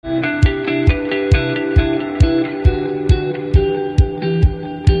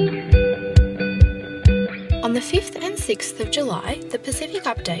6th of July, the Pacific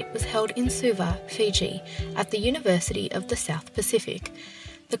Update was held in Suva, Fiji, at the University of the South Pacific.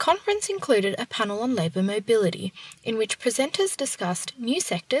 The conference included a panel on labour mobility, in which presenters discussed new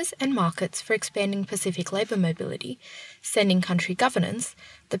sectors and markets for expanding Pacific labour mobility, sending country governance,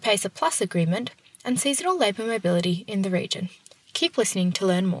 the PACER Plus agreement, and seasonal labour mobility in the region. Keep listening to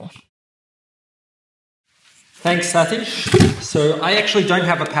learn more. Thanks, Satish. So I actually don't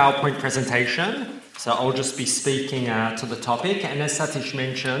have a PowerPoint presentation, so I'll just be speaking to the topic. And as Satish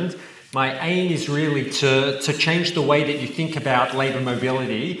mentioned, my aim is really to change the way that you think about labour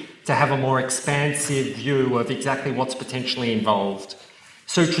mobility to have a more expansive view of exactly what's potentially involved.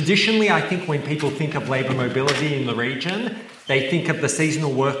 So traditionally, I think when people think of labour mobility in the region, they think of the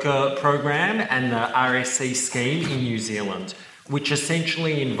seasonal worker program and the RSE scheme in New Zealand, which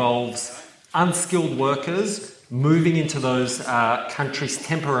essentially involves unskilled workers moving into those countries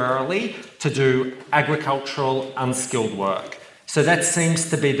temporarily to do agricultural unskilled work. So that seems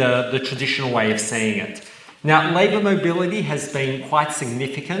to be the traditional way of seeing it. Now, labour mobility has been quite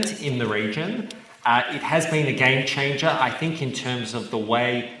significant in the region. It has been a game changer, I think, in terms of the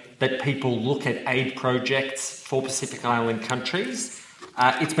way that people look at aid projects for Pacific Island countries.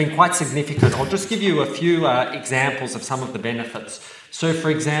 It's been quite significant. I'll just give you a few examples of some of the benefits. So, for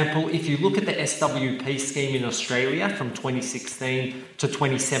example, if you look at the SWP scheme in Australia from 2016 to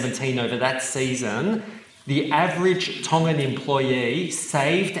 2017 over that season, the average Tongan employee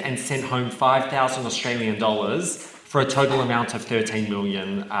saved and sent home 5,000 Australian dollars for a total amount of $13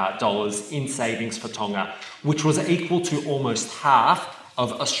 million in savings for Tonga, which was equal to almost half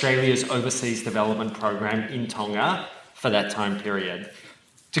of Australia's overseas development program in Tonga for that time period.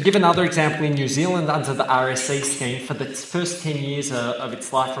 To give another example, in New Zealand, under the RSE scheme, for the first 10 years of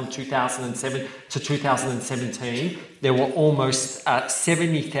its life from 2007 to 2017, there were almost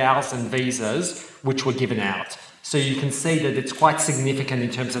 70,000 visas which were given out. So you can see that it's quite significant in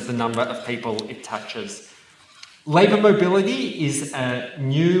terms of the number of people it touches. Labour mobility is a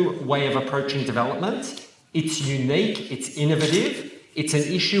new way of approaching development. It's unique, it's innovative. It's an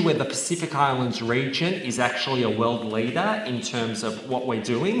issue where the Pacific Islands region is actually a world leader in terms of what we're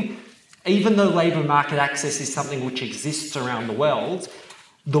doing. Even though labour market access is something which exists around the world,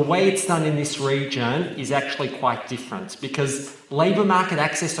 the way it's done in this region is actually quite different, because labour market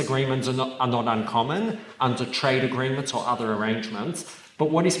access agreements are not uncommon under trade agreements or other arrangements.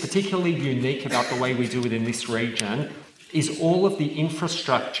 But what is particularly unique about the way we do it in this region is all of the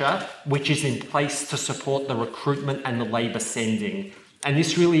infrastructure which is in place to support the recruitment and the labour sending. And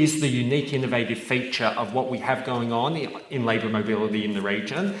this really is the unique, innovative feature of what we have going on in labour mobility in the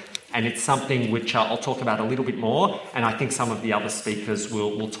region. And it's something which I'll talk about a little bit more, and I think some of the other speakers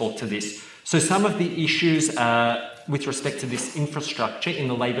will talk to this. So some of the issues with respect to this infrastructure in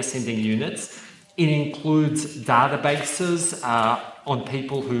the labour sending units, it includes databases on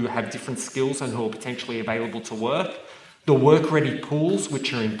people who have different skills and who are potentially available to work, the work-ready pools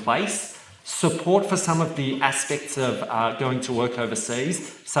which are in place, support for some of the aspects of going to work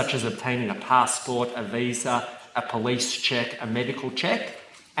overseas, such as obtaining a passport, a visa, a police check, a medical check,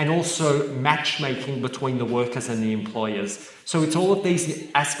 and also matchmaking between the workers and the employers. So it's all of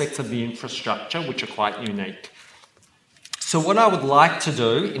these aspects of the infrastructure which are quite unique. So what I would like to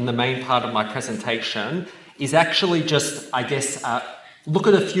do in the main part of my presentation is actually just, look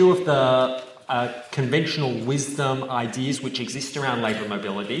at a few of the conventional wisdom ideas which exist around labour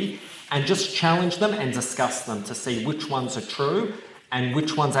mobility and just challenge them and discuss them to see which ones are true and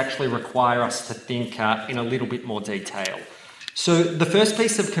which ones actually require us to think in a little bit more detail. So the first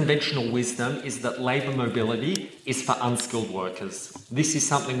piece of conventional wisdom is that labour mobility is for unskilled workers. This is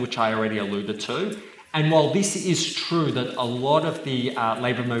something which I already alluded to. And while this is true that a lot of the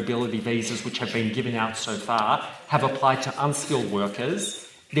labour mobility visas which have been given out so far have applied to unskilled workers,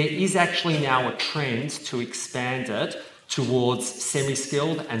 there is actually now a trend to expand it towards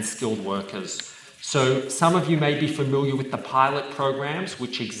semi-skilled and skilled workers. So some of you may be familiar with the pilot programs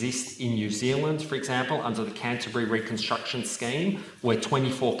which exist in New Zealand, for example, under the Canterbury Reconstruction Scheme, where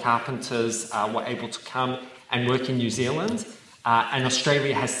 24 carpenters were able to come and work in New Zealand. And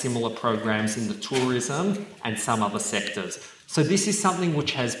Australia has similar programs in the tourism and some other sectors. So this is something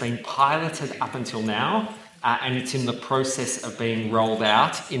which has been piloted up until now, and it's in the process of being rolled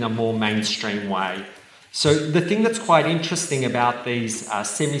out in a more mainstream way. So the thing that's quite interesting about these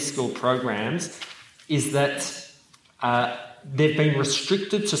semi-skilled programs is that they've been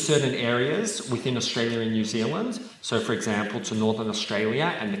restricted to certain areas within Australia and New Zealand. So, for example, to Northern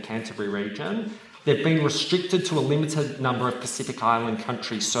Australia and the Canterbury region. They've been restricted to a limited number of Pacific Island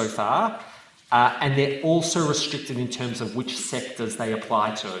countries so far, and they're also restricted in terms of which sectors they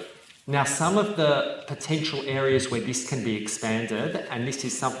apply to. Now, some of the potential areas where this can be expanded, and this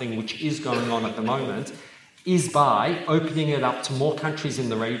is something which is going on at the moment, is by opening it up to more countries in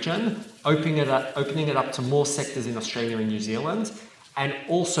the region, opening it up to more sectors in Australia and New Zealand, and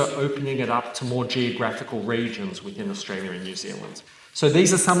also opening it up to more geographical regions within Australia and New Zealand. So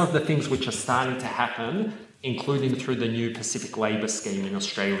these are some of the things which are starting to happen, including through the new Pacific Labour Scheme in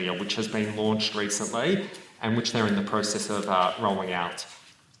Australia, which has been launched recently and which they're in the process of rolling out.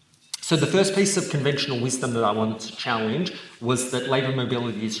 So the first piece of conventional wisdom that I wanted to challenge was that labour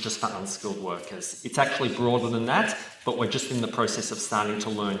mobility is just for unskilled workers. It's actually broader than that, but we're just in the process of starting to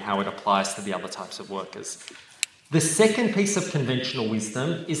learn how it applies to the other types of workers. The second piece of conventional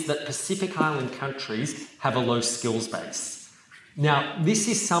wisdom is that Pacific Island countries have a low skills base. Now, this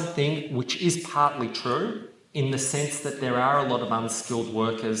is something which is partly true in the sense that there are a lot of unskilled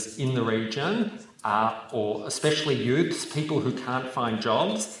workers in the region, or especially youths, people who can't find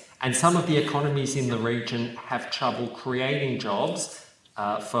jobs. And some of the economies in the region have trouble creating jobs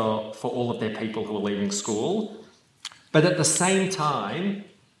for all of their people who are leaving school. But at the same time,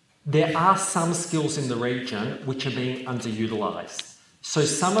 there are some skills in the region which are being underutilised. So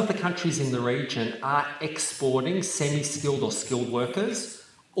some of the countries in the region are exporting semi-skilled or skilled workers,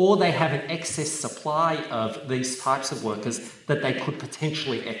 or they have an excess supply of these types of workers that they could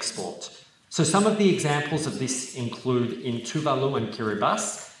potentially export. So some of the examples of this include in Tuvalu and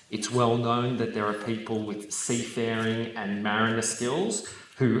Kiribati. It's well known that there are people with seafaring and mariner skills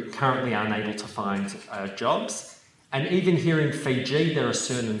who currently aren't able to find jobs. And even here in Fiji, there are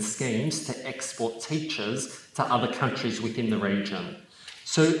certain schemes to export teachers to other countries within the region.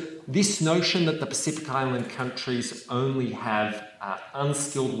 So this notion that the Pacific Island countries only have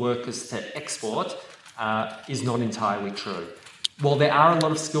unskilled workers to export is not entirely true. While there are a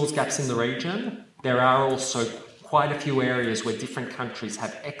lot of skills gaps in the region, there are also quite a few areas where different countries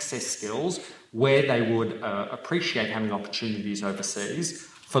have excess skills where they would appreciate having opportunities overseas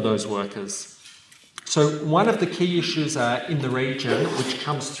for those workers. So one of the key issues in the region, which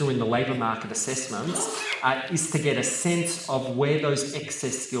comes through in the labour market assessments, is to get a sense of where those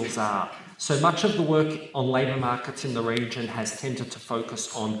excess skills are. So much of the work on labour markets in the region has tended to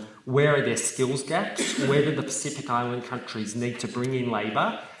focus on where are their skills gaps, where do the Pacific Island countries need to bring in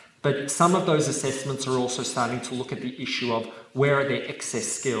labour. But some of those assessments are also starting to look at the issue of where are their excess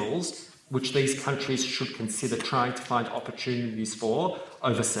skills, which these countries should consider trying to find opportunities for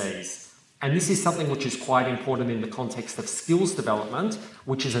overseas. And this is something which is quite important in the context of skills development,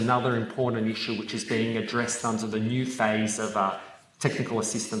 which is another important issue which is being addressed under the new phase of technical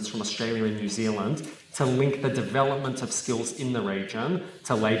assistance from Australia and New Zealand to link the development of skills in the region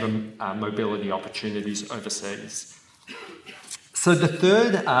to labour mobility opportunities overseas. So the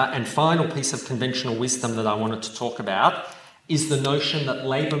third and final piece of conventional wisdom that I wanted to talk about is the notion that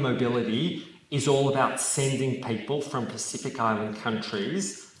labour mobility is all about sending people from Pacific Island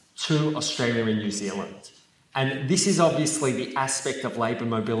countries to Australia and New Zealand. And this is obviously the aspect of labour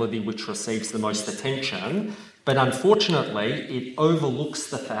mobility which receives the most attention, but unfortunately it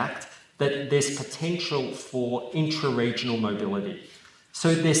overlooks the fact that there's potential for intra-regional mobility.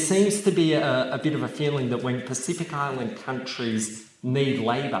 So there seems to be a bit of a feeling that when Pacific Island countries need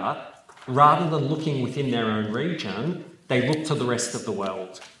labour, rather than looking within their own region, they look to the rest of the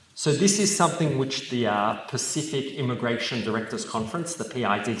world. So this is something which the Pacific Immigration Directors Conference, the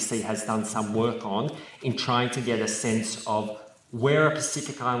PIDC, has done some work on in trying to get a sense of where are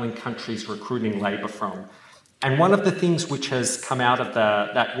Pacific Island countries recruiting labour from. And one of the things which has come out of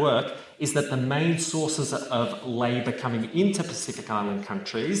that work is that the main sources of labour coming into Pacific Island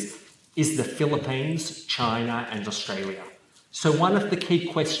countries is the Philippines, China and Australia. So one of the key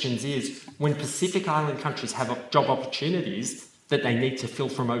questions is, when Pacific Island countries have job opportunities that they need to fill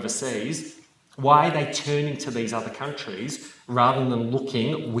from overseas, why are they turning to these other countries rather than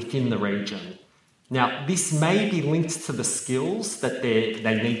looking within the region? Now, this may be linked to the skills that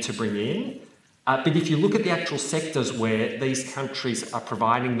they need to bring in, but if you look at the actual sectors where these countries are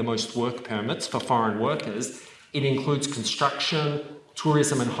providing the most work permits for foreign workers, it includes construction,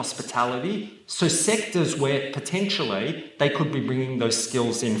 tourism and hospitality, so sectors where potentially they could be bringing those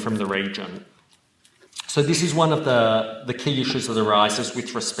skills in from the region. So this is one of the key issues that arises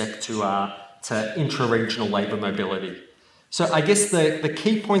with respect to intra-regional labour mobility. So I guess the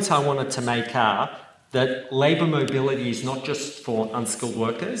key points I wanted to make are that labour mobility is not just for unskilled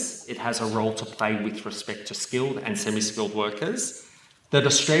workers, it has a role to play with respect to skilled and semi-skilled workers, that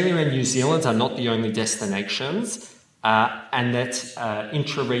Australia and New Zealand are not the only destinations, and that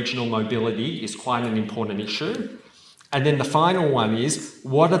intra-regional mobility is quite an important issue. And then the final one is,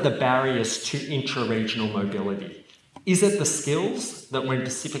 what are the barriers to intra-regional mobility? Is it the skills that when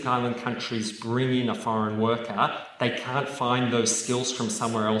Pacific Island countries bring in a foreign worker, they can't find those skills from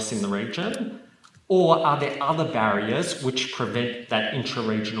somewhere else in the region? Or are there other barriers which prevent that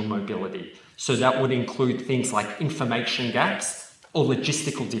intra-regional mobility? So that would include things like information gaps or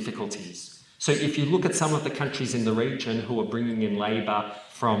logistical difficulties. So if you look at some of the countries in the region who are bringing in labour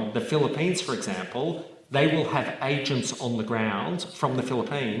from the Philippines, for example, they will have agents on the ground from the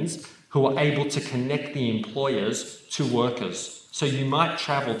Philippines who are able to connect the employers to workers. So you might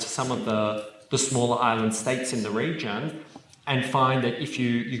travel to some of the smaller island states in the region and find that if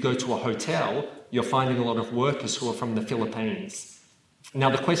you go to a hotel, you're finding a lot of workers who are from the Philippines. Now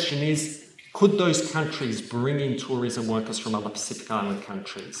the question is, could those countries bring in tourism workers from other Pacific Island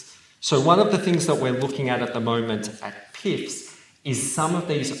countries? So one of the things that we're looking at the moment at PIFS is some of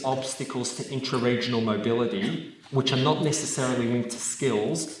these obstacles to intra-regional mobility, which are not necessarily linked to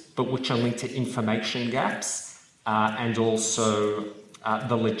skills, but which are linked to information gaps and also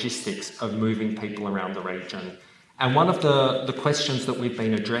the logistics of moving people around the region. And one of the questions that we've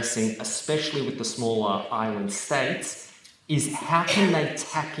been addressing, especially with the smaller island states, is how can they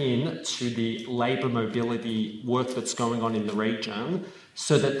tap in to the labour mobility work that's going on in the region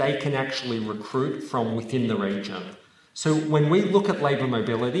so that they can actually recruit from within the region. So when we look at labour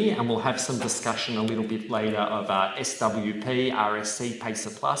mobility, and we'll have some discussion a little bit later of SWP, RSC,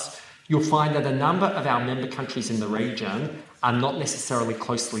 PACER Plus, you'll find that a number of our member countries in the region are not necessarily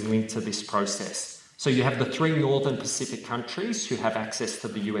closely linked to this process. So you have the 3 Northern Pacific countries who have access to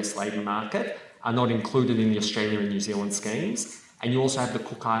the US labour market, are not included in the Australia and New Zealand schemes. And you also have the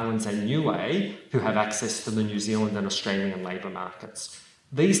Cook Islands and Niue who have access to the New Zealand and Australian labour markets.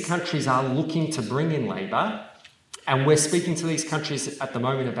 These countries are looking to bring in labour, and we're speaking to these countries at the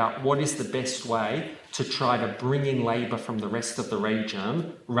moment about what is the best way to try to bring in labour from the rest of the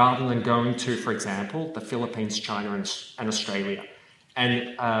region rather than going to, for example, the Philippines, China and Australia.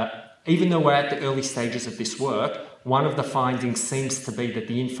 And even though we're at the early stages of this work, one of the findings seems to be that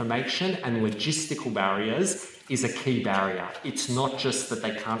the information and logistical barriers is a key barrier. It's not just that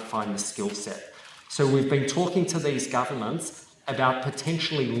they can't find the skill set. So we've been talking to these governments about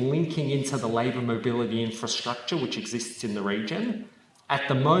potentially linking into the labour mobility infrastructure which exists in the region. At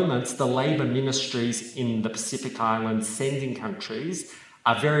the moment, the labour ministries in the Pacific Islands sending countries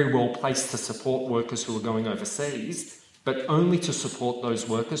are very well placed to support workers who are going overseas, but only to support those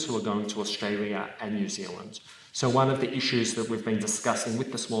workers who are going to Australia and New Zealand. So one of the issues that we've been discussing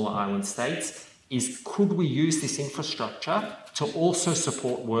with the smaller island states is, could we use this infrastructure to also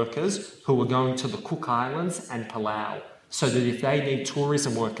support workers who are going to the Cook Islands and Palau? So that if they need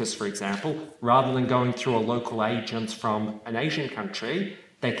tourism workers, for example, rather than going through a local agent from an Asian country,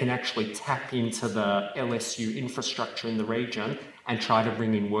 they can actually tap into the LSU infrastructure in the region and try to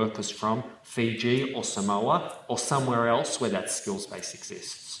bring in workers from Fiji or Samoa or somewhere else where that skills base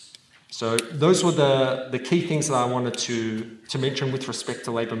exists. So those were the key things that I wanted to mention with respect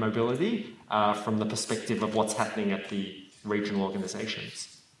to labour mobility from the perspective of what's happening at the regional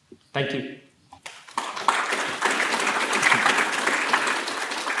organisations. Thank you.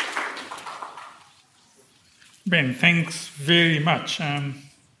 Ben, thanks very much.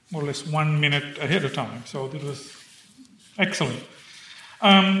 More or less 1 minute ahead of time, so that was excellent.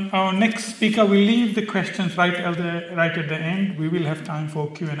 Our next speaker, we'll leave the questions right at the end. We will have time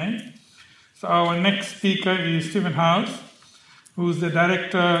for Q&A. So our next speaker is Stephen House, who's the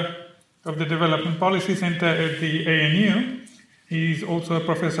Director of the Development Policy Centre at the ANU. He's also a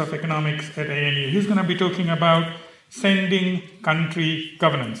Professor of Economics at ANU. He's going to be talking about sending country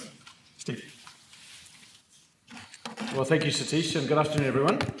governance. Steve. Well, thank you, Satish, and good afternoon,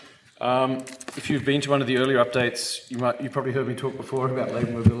 everyone. If you've been to one of the earlier updates, you probably heard me talk before about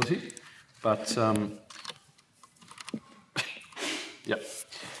labour mobility, but yep.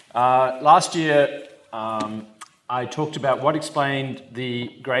 Last year, I talked about what explained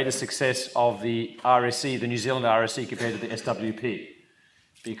the greater success of the RSC, the New Zealand RSC, compared to the SWP,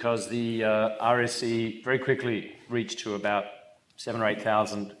 because the RSC very quickly reached to about 7,000 or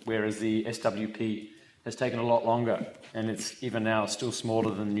 8,000, whereas the SWP has taken a lot longer, and it's even now still smaller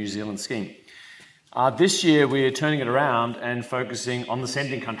than the New Zealand scheme. This year, we're turning it around and focusing on the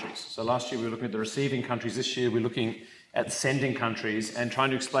sending countries. So last year, we were looking at the receiving countries. This year, we're looking at the sending countries and trying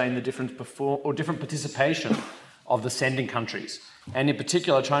to explain the different participation of the sending countries. And in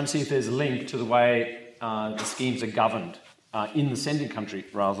particular, trying to see if there's a link to the way the schemes are governed in the sending country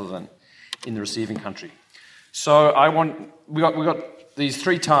rather than in the receiving country. So we got these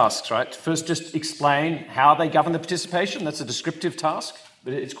 3 tasks, right? First, just explain how they govern the participation. That's a descriptive task,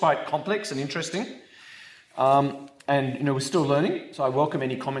 but it's quite complex and interesting. And we're still learning, so I welcome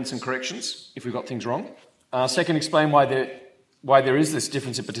any comments and corrections if we've got things wrong. Second, explain why there is this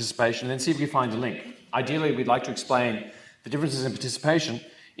difference in participation, and then see if we can find a link. Ideally, we'd like to explain the differences in participation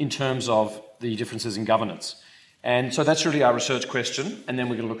in terms of the differences in governance. And so that's really our research question, and then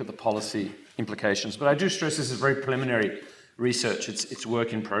we're going to look at the policy implications. But I do stress this is very preliminary research. It's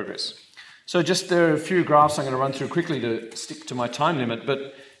work in progress. So just there are a few graphs I'm going to run through quickly to stick to my time limit.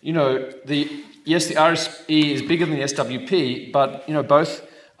 But, the RSE is bigger than the SWP, but, both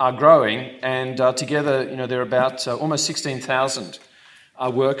are growing. And together, there are about almost 16,000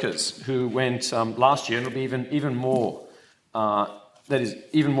 workers who went last year, and it'll be even more. That is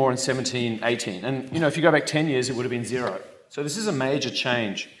even more in 17, 18. And, if you go back 10 years, it would have been zero. So this is a major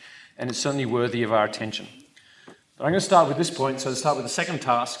change, and it's certainly worthy of our attention. But I'm going to start with this point, so to start with the second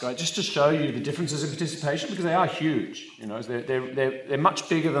task, right, just to show you the differences in participation, because they are huge. They're much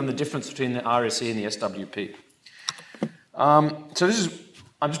bigger than the difference between the RSE and the SWP. So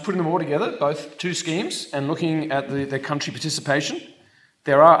I'm just putting them all together, both two schemes, and looking at the country participation.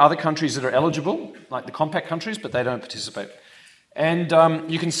 There are other countries that are eligible, like the compact countries, but they don't participate. And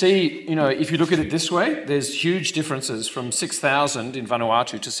you can see, if you look at it this way, there's huge differences from 6,000 in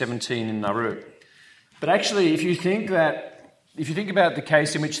Vanuatu to 17 in Nauru. But actually, if you think about the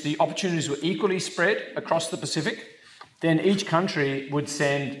case in which the opportunities were equally spread across the Pacific, then each country would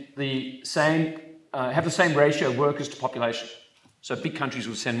send have the same ratio of workers to population. So big countries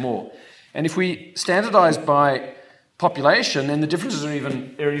would send more. And if we standardise by population, then the differences are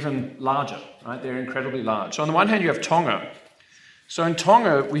even larger, right? They're incredibly large. So on the one hand, you have Tonga. So in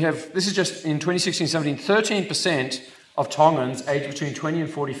Tonga, this is just in 2016-17, 13% of Tongans aged between 20 and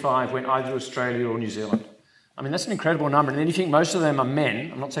 45 went either to Australia or New Zealand. I mean, that's an incredible number. And then you think most of them are men.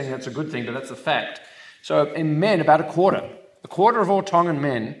 I'm not saying that's a good thing, but that's a fact. So in men, about a quarter of all Tongan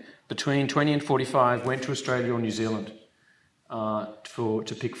men between 20 and 45 went to Australia or New Zealand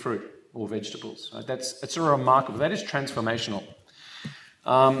to pick fruit or vegetables. Right? That's a remarkable. That is transformational.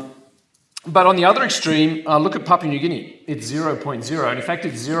 But on the other extreme, look at Papua New Guinea. It's 0.0, and in fact,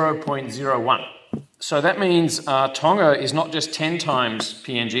 it's 0.01. So that means Tonga is not just 10 times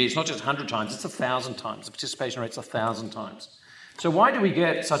PNG, it's not just 100 times, it's 1,000 times. The participation rate's 1,000 times. So why do we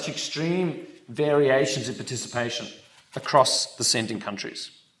get such extreme variations in participation across the sending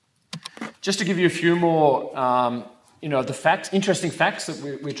countries? Just to give you a few more, interesting facts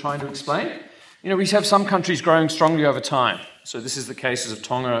that we're trying to explain. We have some countries growing strongly over time. So this is the cases of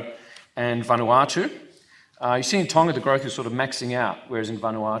Tonga and Vanuatu. You see in Tonga the growth is sort of maxing out, whereas in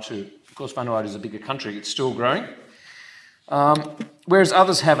Vanuatu, of course Vanuatu is a bigger country, it's still growing, whereas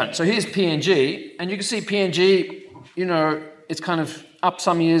others haven't. So here's PNG, and you can see PNG, it's kind of up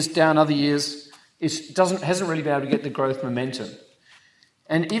some years, down other years. It hasn't really been able to get the growth momentum.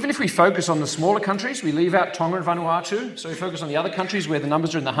 And even if we focus on the smaller countries, we leave out Tonga and Vanuatu, so we focus on the other countries where the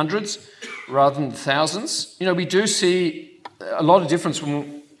numbers are in the hundreds rather than the thousands. We do see a lot of difference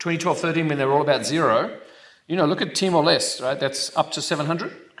from 2012-13 when they were all about zero. Look at Timor-Leste, right? That's up to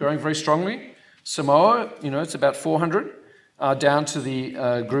 700, growing very strongly. Samoa, it's about 400, down to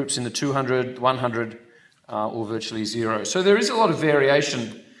the groups in the 200, 100, or virtually zero. So there is a lot of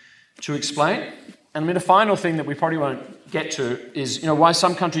variation to explain. And the final thing that we probably won't get to is, why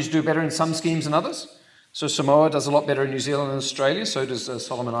some countries do better in some schemes than others. So Samoa does a lot better in New Zealand and Australia, so does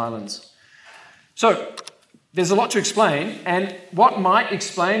Solomon Islands. So there's a lot to explain, and what might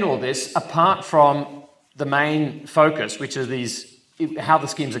explain all this, apart from the main focus, which are how the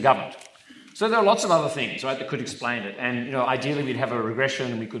schemes are governed. So there are lots of other things, right, that could explain it. And, ideally we'd have a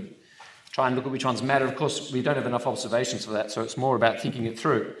regression and we could try and look at which ones matter. Of course, we don't have enough observations for that, so it's more about thinking it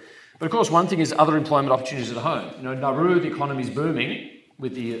through. But of course, one thing is other employment opportunities at home. Nauru, the economy is booming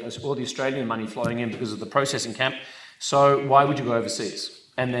with all the Australian money flowing in because of the processing camp. So why would you go overseas?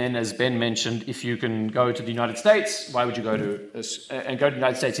 And then, as Ben mentioned, if you can go to the United States, why would you go to the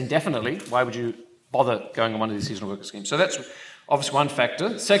United States indefinitely? Why would you bother going on one of these seasonal worker schemes? So that's obviously one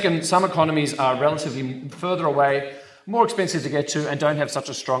factor. Second, some economies are relatively further away, more expensive to get to, and don't have such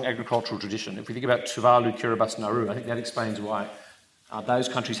a strong agricultural tradition. If we think about Tuvalu, Kiribati, Nauru, I think that explains why those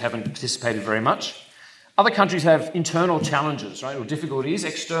countries haven't participated very much. Other countries have internal challenges, right, or difficulties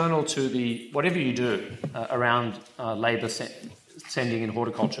external to whatever you do around labour sending in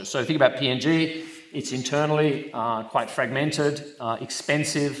horticulture. So think about PNG, it's internally quite fragmented,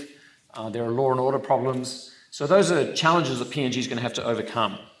 expensive, there are law and order problems. So those are challenges that PNG is going to have to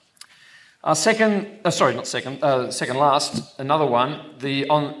overcome. Second last, another one,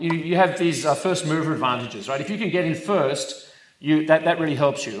 you have these first mover advantages, right? If you can get in first, that really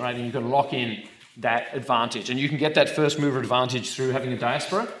helps you, right? And you can lock in that advantage. And you can get that first mover advantage through having a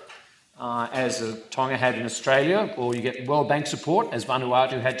diaspora, as Tonga had in Australia, or you get World Bank support, as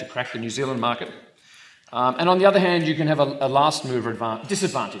Vanuatu had to crack the New Zealand market. And on the other hand, you can have a last mover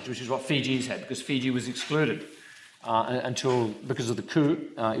disadvantage, which is what Fiji's had, because Fiji was excluded because of the coup,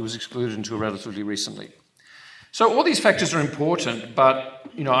 it was excluded until relatively recently. So all these factors are important, but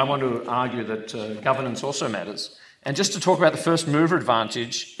I want to argue that governance also matters. And just to talk about the first mover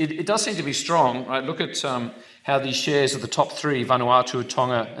advantage, it does seem to be strong. Right? Look at how these shares of the top three, Vanuatu,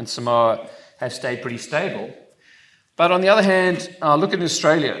 Tonga and Samoa, have stayed pretty stable. But on the other hand, look at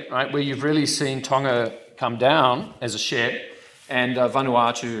Australia, right, where you've really seen Tonga come down as a share and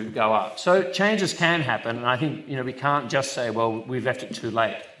Vanuatu go up. So changes can happen, and I think we can't just say, well, we've left it too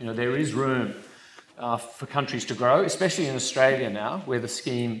late. There is room for countries to grow, especially in Australia now, where the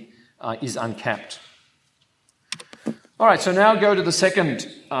scheme is uncapped. All right, so now go to the second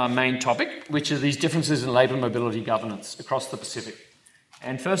main topic, which are these differences in labour mobility governance across the Pacific.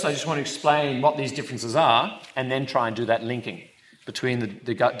 And first, I just want to explain what these differences are, and then try and do that linking between the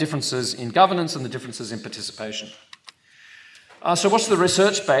differences in governance and the differences in participation. So what's the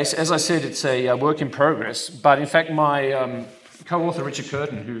research base? As I said, it's a work in progress, but in fact my co-author Richard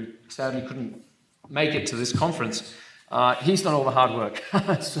Curtin, who sadly couldn't make it to this conference, he's done all the hard work.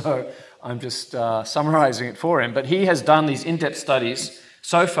 So I'm just summarising it for him, but he has done these in-depth studies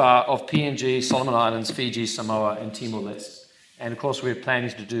so far of PNG, Solomon Islands, Fiji, Samoa and Timor-Leste. And of course we're planning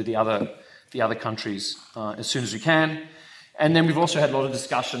to do the other countries as soon as we can. And then we've also had a lot of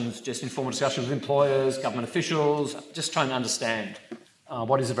discussions, just informal discussions with employers, government officials, just trying to understand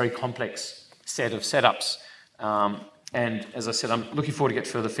what is a very complex set of setups. And as I said, I'm looking forward to get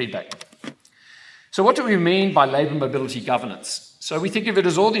further feedback. So what do we mean by labour mobility governance? So we think of it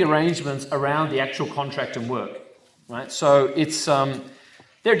as all the arrangements around the actual contract and work, right? So it's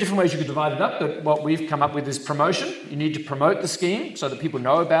there are different ways you could divide it up, but what we've come up with is promotion. You need to promote the scheme so that people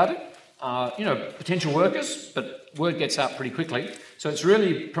know about it. Potential workers, but word gets out pretty quickly. So it's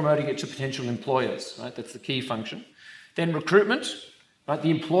really promoting it to potential employers, right? That's the key function. Then recruitment, right? The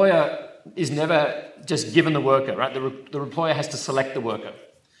employer is never just given the worker, right? The employer has to select the worker.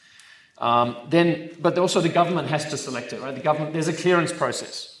 But also the government has to select it, right? There's a clearance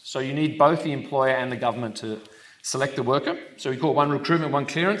process. So you need both the employer and the government to select the worker. So we call one recruitment, one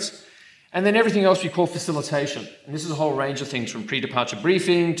clearance. And then everything else we call facilitation. And this is a whole range of things from pre-departure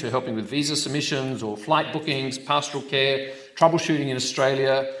briefing to helping with visa submissions or flight bookings, pastoral care, troubleshooting in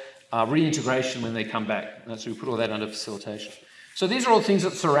Australia, reintegration when they come back. And so we put all that under facilitation. So these are all things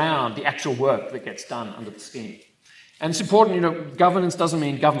that surround the actual work that gets done under the scheme. And it's important, governance doesn't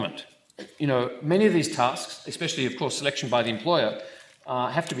mean government. Many of these tasks, especially, of course, selection by the employer,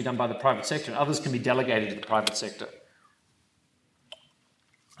 have to be done by the private sector, and others can be delegated to the private sector.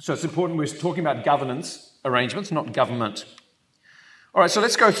 So it's important we're talking about governance arrangements, not government. All right, so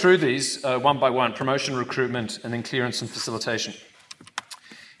let's go through these one by one: promotion, recruitment, and then clearance and facilitation.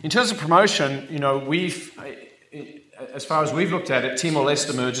 In terms of promotion, as far as we've looked at it,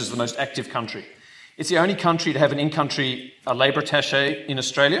 Timor-Leste emerges as the most active country. It's the only country to have an in-country labour attaché in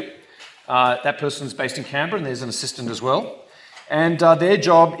Australia. That person's based in Canberra, and there's an assistant as well. And their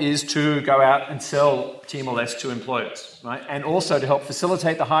job is to go out and sell Timor-Leste to employers, right? And also to help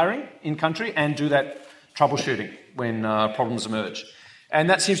facilitate the hiring in-country and do that troubleshooting when problems emerge. And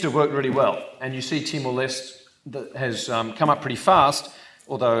that seems to have worked really well. And you see Timor-Leste that has come up pretty fast,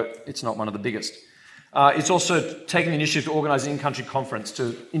 although it's not one of the biggest. It's also taken the initiative to organise an in-country conference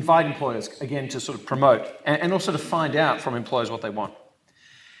to invite employers, again, to sort of promote and also to find out from employers what they want.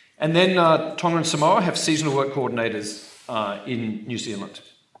 And then Tonga and Samoa have seasonal work coordinators in New Zealand.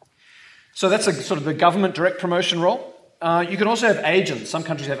 So that's a sort of the government direct promotion role. You can also have agents. Some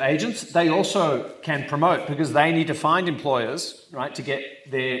countries have agents. They also can promote because they need to find employers, right, to get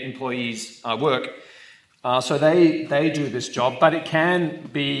their employees work. So they do this job, but it can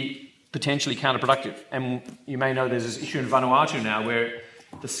be potentially counterproductive. And you may know there's this issue in Vanuatu now where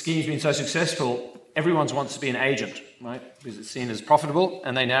the scheme's been so successful, everyone wants to be an agent, right, because it's seen as profitable,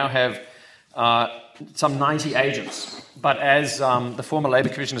 and they now have some 90 agents. But as the former Labour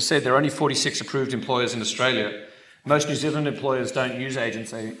Commissioner said, there are only 46 approved employers in Australia. Most New Zealand employers don't use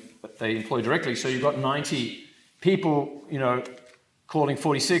agents, they employ directly. So you've got 90 people, calling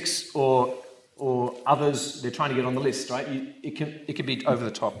 46 or others, they're trying to get on the list, right? It can be over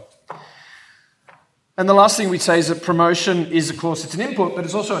the top. And the last thing we'd say is that promotion is, of course, it's an input, but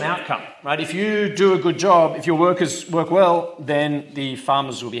it's also an outcome, right? If you do a good job, if your workers work well, then the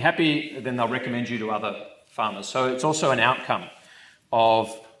farmers will be happy, then they'll recommend you to other farmers. So it's also an outcome of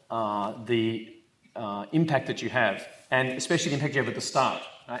the impact that you have, and especially the impact you have at the start.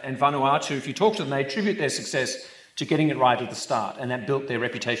 Right? And Vanuatu, if you talk to them, they attribute their success to getting it right at the start, and that built their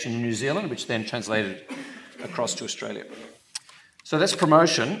reputation in New Zealand, which then translated across to Australia. So that's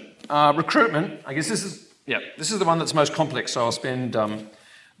promotion. recruitment, I guess this is the one that's most complex, so I'll spend a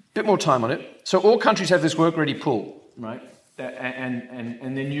bit more time on it. So all countries have this work-ready pool, right?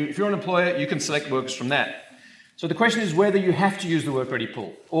 And then if you're an employer, you can select workers from that. So the question is whether you have to use the work-ready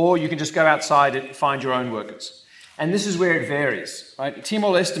pool, or you can just go outside it and find your own workers. And this is where it varies, right?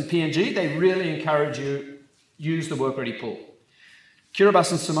 Timor-Leste and PNG, they really encourage you use the work-ready pool.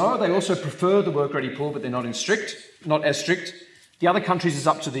 Kiribati and Samoa, they also prefer the work-ready pool, but they're not as strict. The other countries is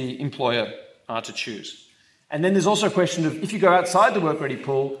up to the employer to choose. And then there's also a question of, if you go outside the work-ready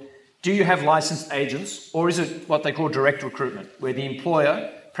pool, do you have licensed agents, or is it what they call direct recruitment, where the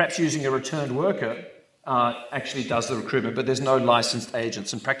employer, perhaps using a returned worker, actually does the recruitment, but there's no licensed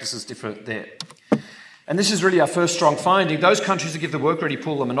agents, and practices differ there. And this is really our first strong finding. Those countries that give the work-ready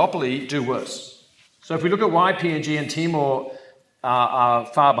pool a monopoly do worse. So if we look at why PNG and Timor are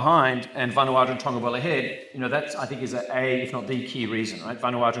far behind and Vanuatu and Tonga well ahead, that's, I think, is if not the key reason, right?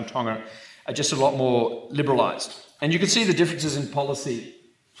 Vanuatu and Tonga are just a lot more liberalised. And you can see the differences in policy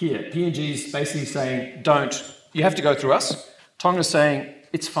here. PNG is basically saying, you have to go through us. Tonga's saying,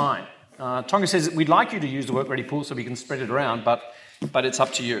 it's fine. Tonga says, we'd like you to use the work-ready pool so we can spread it around, but it's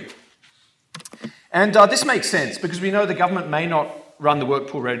up to you. And this makes sense because we know the government may not run the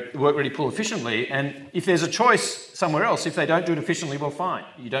work-ready pool efficiently, and if there's a choice somewhere else, if they don't do it efficiently, well, fine,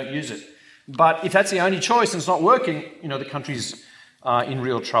 you don't use it. But if that's the only choice and it's not working, the country's in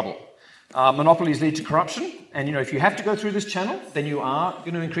real trouble. Monopolies lead to corruption, and if you have to go through this channel, then you are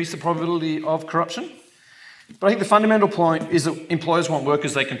going to increase the probability of corruption. But I think the fundamental point is that employers want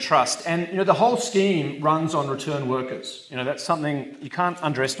workers they can trust, and the whole scheme runs on return workers. That's something you can't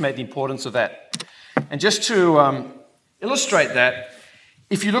underestimate the importance of that. And just to illustrate that,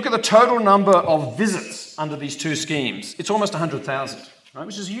 if you look at the total number of visits under these two schemes, it's almost 100,000, right?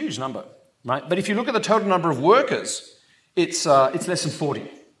 Which is a huge number, right? But if you look at the total number of workers, it's less than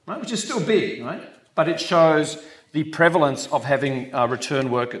 40, right? Which is still big, right? But it shows the prevalence of having return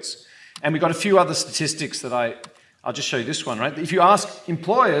workers. And we've got a few other statistics that I'll just show you this one, right? If you ask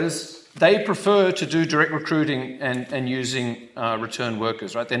employers, they prefer to do direct recruiting and using return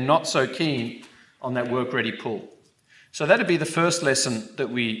workers, right? They're not so keen on that work-ready pool. So that'd be the first lesson that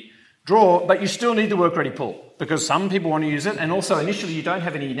we draw, but you still need the work-ready pool because some people want to use it, and also initially you don't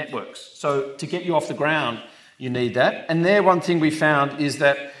have any networks. So to get you off the ground, you need that. And there, one thing we found is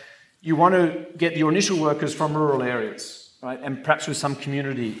that you want to get your initial workers from rural areas, right? And perhaps with some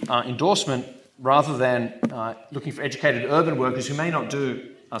community endorsement rather than looking for educated urban workers who may not do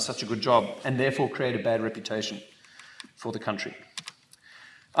such a good job and therefore create a bad reputation for the country.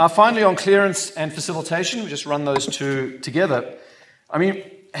 Finally, on clearance and facilitation, we just run those two together. I mean,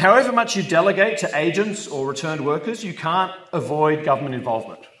 however much you delegate to agents or returned workers, you can't avoid government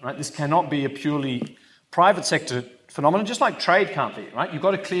involvement, right? This cannot be a purely private sector phenomenon, just like trade can't be, right? You've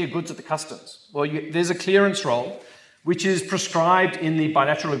got to clear goods at the customs. Well, there's a clearance role which is prescribed in the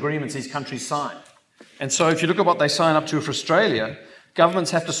bilateral agreements these countries sign. And so if you look at what they sign up to for Australia,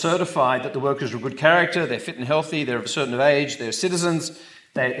 governments have to certify that the workers are of good character, they're fit and healthy, they're of a certain age, they're citizens,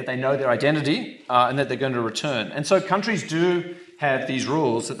 that they know their identity, and that they're going to return. And so countries do have these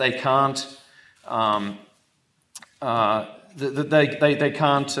rules that they can't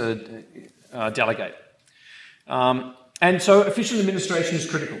delegate. And so efficient administration is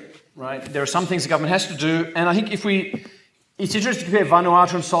critical, right? There are some things the government has to do, and I think it's interesting to compare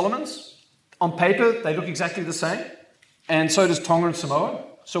Vanuatu and Solomons. On paper, they look exactly the same, and so does Tonga and Samoa.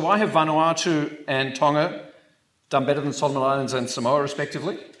 So why have Vanuatu and Tonga done better than Solomon Islands and Samoa,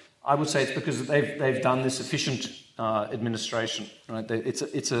 respectively? I would say it's because they've done this efficient administration. Right?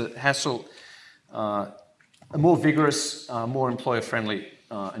 It's a hassle, a more vigorous, more employer-friendly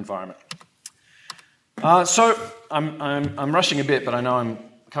environment. So I'm rushing a bit, but I know I'm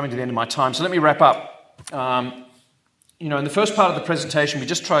coming to the end of my time. So let me wrap up. In the first part of the presentation, we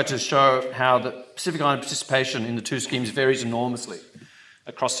just tried to show how the Pacific Island participation in the two schemes varies enormously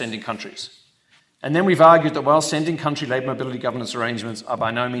across sending countries. And then we've argued that while sending country labour mobility governance arrangements are by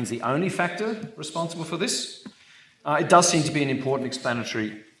no means the only factor responsible for this, it does seem to be an important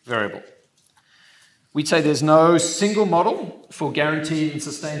explanatory variable. We'd say there's no single model for guaranteed and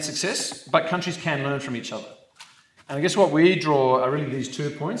sustained success, but countries can learn from each other. And I guess what we draw are really these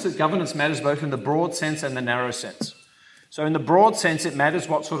 2 points, that governance matters both in the broad sense and the narrow sense. So in the broad sense, it matters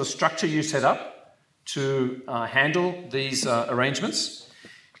what sort of structure you set up to handle these arrangements.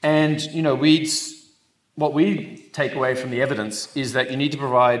 And, what we take away from the evidence is that you need to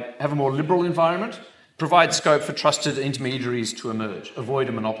have a more liberal environment, provide scope for trusted intermediaries to emerge, avoid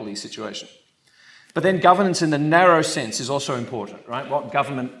a monopoly situation. But then governance in the narrow sense is also important, right? What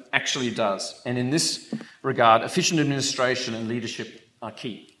government actually does. And in this regard, efficient administration and leadership are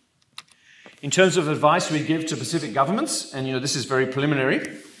key. In terms of advice we give to Pacific governments, and this is very preliminary,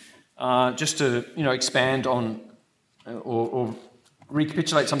 just to expand on or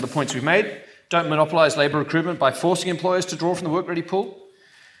recapitulate some of the points we've made. Don't monopolise labour recruitment by forcing employers to draw from the work-ready pool.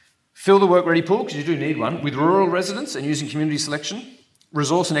 Fill the work-ready pool, because you do need one, with rural residents and using community selection.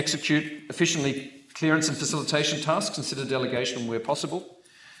 Resource and execute efficiently clearance and facilitation tasks. Consider delegation where possible.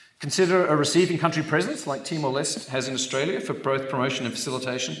 Consider a receiving country presence, like Timor-Leste has in Australia, for both promotion and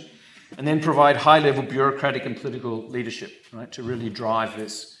facilitation. And then provide high-level bureaucratic and political leadership, right, to really drive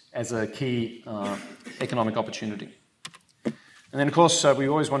this as a key economic opportunity. And then, of course, we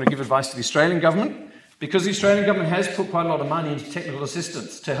always want to give advice to the Australian government, because the Australian government has put quite a lot of money into technical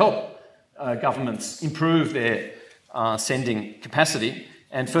assistance to help governments improve their sending capacity.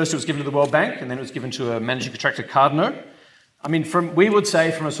 And first it was given to the World Bank, and then it was given to a managing contractor, Cardno. I mean, we would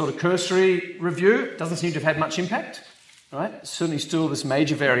say from a sort of cursory review, it doesn't seem to have had much impact. Right? Certainly still this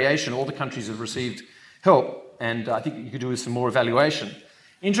major variation. All the countries have received help, and I think you could do with some more evaluation.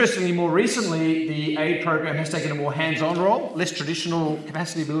 Interestingly, more recently, the aid program has taken a more hands-on role, less traditional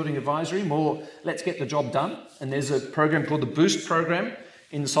capacity building advisory, more let's get the job done. And there's a program called the Boost program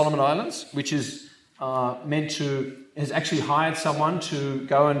in the Solomon Islands, which is has actually hired someone to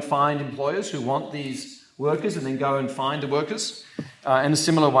go and find employers who want these workers and then go and find the workers. And a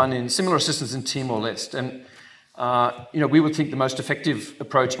similar assistance in Timor-Leste. And we would think the most effective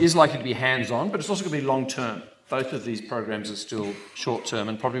approach is likely to be hands-on, but it's also going to be long-term. Both of these programs are still short-term,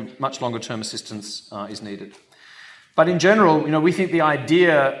 and probably much longer-term assistance is needed. But in general, we think the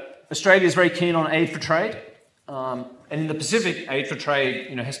idea, Australia is very keen on aid for trade, and in the Pacific, aid for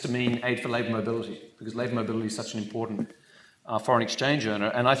trade, has to mean aid for labour mobility, because labour mobility is such an important foreign exchange earner.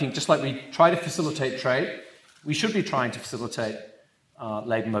 And I think just like we try to facilitate trade, we should be trying to facilitate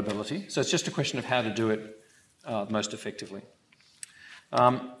labour mobility. So it's just a question of how to do it most effectively.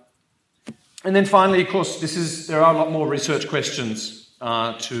 And then finally, of course, there are a lot more research questions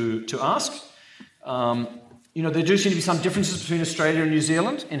to ask. There do seem to be some differences between Australia and New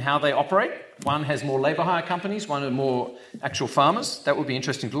Zealand in how they operate. One has more labour hire companies, one are more actual farmers. That would be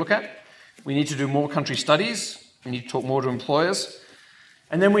interesting to look at. We need to do more country studies. We need to talk more to employers.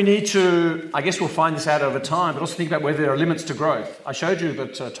 And then we need to, I guess we'll find this out over time, but also think about whether there are limits to growth. I showed you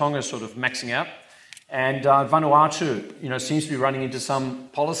that Tonga is sort of maxing out. And Vanuatu, seems to be running into some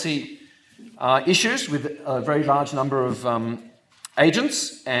policy issues with a very large number of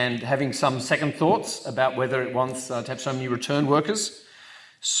agents and having some second thoughts about whether it wants to have so many return workers.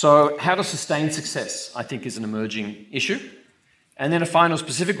 So how to sustain success, I think, is an emerging issue. And then a final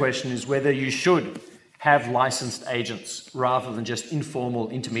specific question is whether you should have licensed agents rather than just informal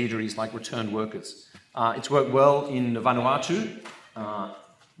intermediaries like return workers. It's worked well in Vanuatu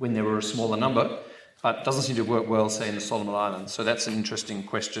when there were a smaller number, but doesn't seem to work well, say, in the Solomon Islands. So that's an interesting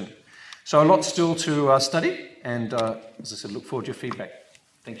question. So a lot still to study, and as I said, look forward to your feedback.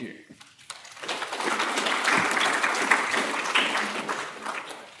 Thank you.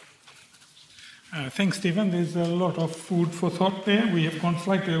 Thanks, Stephen. There's a lot of food for thought there. We have gone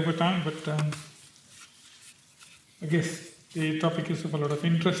slightly over time, but I guess the topic is of a lot of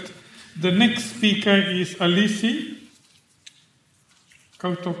interest. The next speaker is Alisi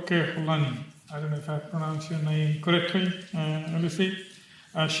Kautokeholani. I don't know if I pronounced your name correctly, Alisi.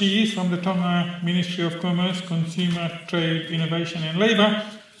 She is from the Tonga Ministry of Commerce, Consumer, Trade, Innovation and Labour,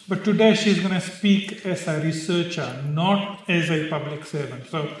 but today she's going to speak as a researcher, not as a public servant.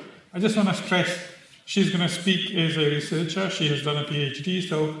 So I just want to stress, she's going to speak as a researcher. She has done a PhD,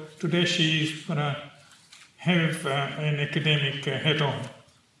 so today she's going to have an academic hat on.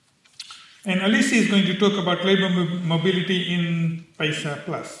 And Alisi is going to talk about labour mobility in PAISA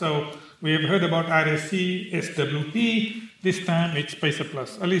Plus. So we have heard about RSC, SWP. This time it's PAISA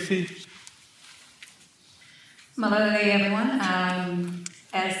Plus. Alisi. Malala everyone.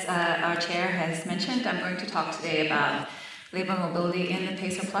 As our chair has mentioned, I'm going to talk today about labour mobility in the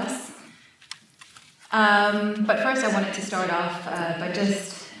PAISA Plus. But first I wanted to start off by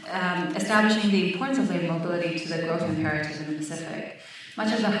just establishing the importance of labour mobility to the growth imperative in the Pacific.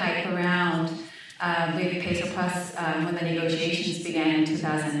 Much of the hype around PAISA Plus when the negotiations began in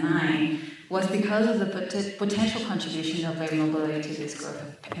 2009 was because of the potential contribution of labour mobility to this growth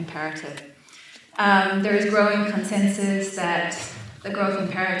imperative. There is growing consensus that the growth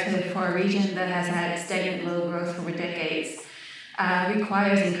imperative for a region that has had stagnant low growth for decades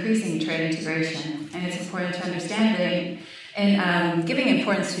requires increasing trade integration. And it's important to understand that in giving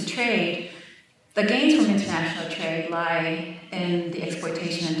importance to trade, the gains from international trade lie in the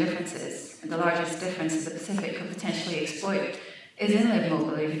exploitation and differences. And the largest difference the Pacific could potentially exploit is in labour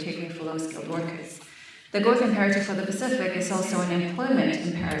mobility, particularly for low-skilled workers. The growth imperative for the Pacific is also an employment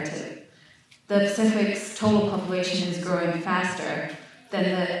imperative. the Pacific's total population is growing faster than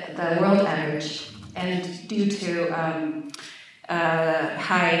the world average, and due to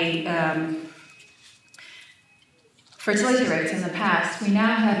high fertility rates in the past, we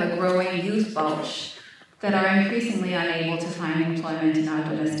now have a growing youth bulge that are increasingly unable to find employment in our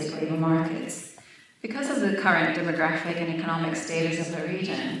domestic labor markets. Because of the current demographic and economic status of the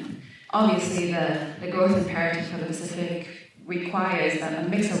region, obviously the growth imperative for the Pacific requires a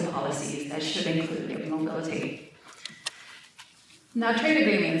mix of policies that should include labor mobility. Now, trade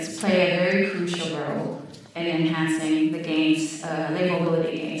agreements play a very crucial role in enhancing the gains, labor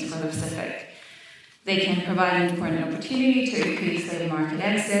mobility gains for the Pacific. They can provide an important opportunity to increase labor market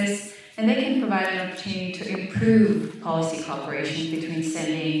access, and they can provide an opportunity to improve policy cooperation between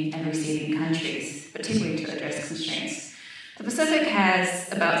sending and receiving countries, particularly to address constraints. The Pacific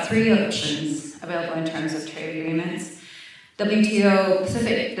has about 3 options available in terms of trade agreements.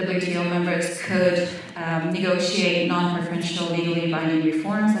 Pacific WTO members could negotiate non-preferential legally binding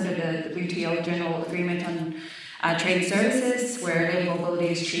reforms under the WTO General Agreement on Trade and Services, where labor mobility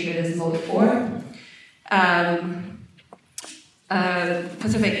is treated as Mode 4.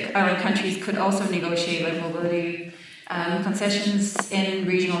 Pacific Island countries could also negotiate labor mobility concessions in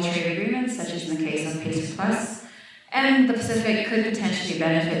regional trade agreements, such as in the case of PACE Plus. And the Pacific could potentially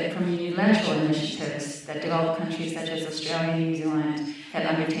benefit from unilateral initiatives that developed countries such as Australia and New Zealand have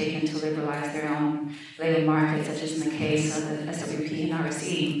undertaken to liberalize their own labor markets, such as in the case of the SWP and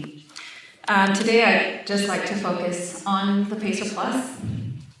RSE. Today, I'd just like to focus on the PACE Plus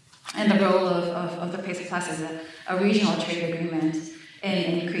and the role of the PACE Plus as a regional trade agreement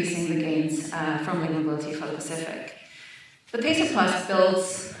in increasing the gains from labor mobility for the Pacific. The PACE Plus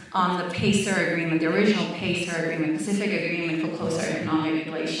builds on the PACER agreement, the original PACER agreement, Pacific Agreement for Closer Economic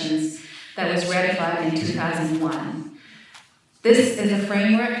Relations, that was ratified in 2001. This is a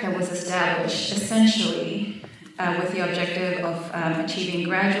framework that was established essentially with the objective of achieving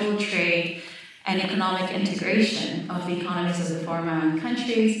gradual trade and economic integration of the economies of the former island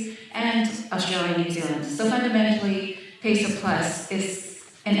countries and Australia and New Zealand. So fundamentally, PACER Plus is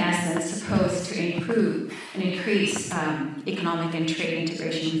in essence supposed to improve and increase economic and trade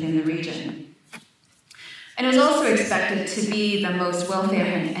integration within the region. And it was also expected to be the most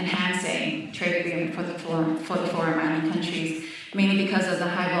welfare-enhancing trade agreement for the foreign island countries, mainly because of the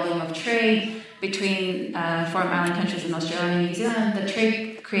high volume of trade between foreign island countries in Australia and New Zealand. The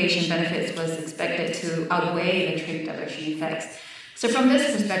trade creation benefits was expected to outweigh the trade diversion effects. So from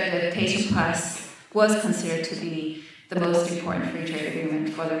this perspective, PACER Plus was considered to be the most important free trade agreement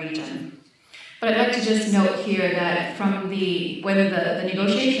for the region. But I'd like to just note here that when the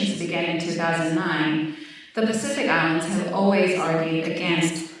negotiations began in 2009, the Pacific Islands have always argued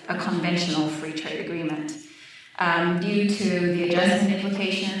against a conventional free trade agreement due to the adjustment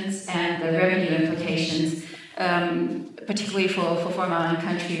implications and the revenue implications, particularly for foreign island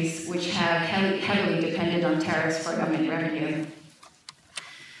countries which have heavily depended on tariffs for government revenue.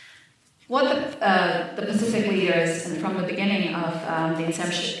 What the Pacific leaders, from the beginning of the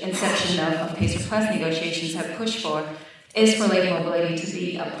inception of PACER Plus negotiations, have pushed for is for labor mobility to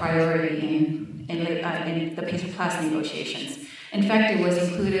be a priority in the PACER Plus negotiations. In fact, it was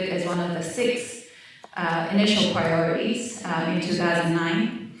included as one of the 6 initial priorities in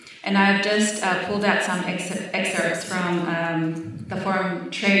 2009. And I've just pulled out some excerpts from the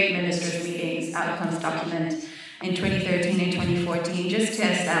Foreign Trade Ministers' meetings outcomes document in 2013 and 2014, just to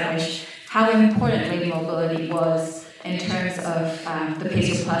establish how important labor mobility was in terms of the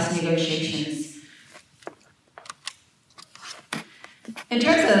PACER Plus negotiations. In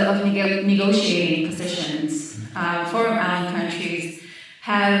terms of negotiating positions, foreign island countries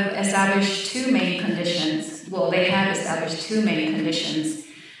have established 2 main conditions. Well, they have established 2 main conditions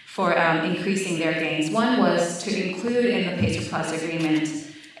for increasing their gains. One was to include in the PACER Plus agreement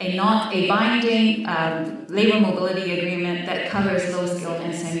a binding labor mobility agreement that covers low-skilled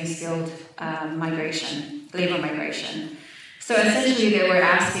and semi-skilled labor migration. So essentially they were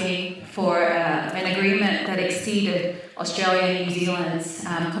asking for an agreement that exceeded Australia and New Zealand's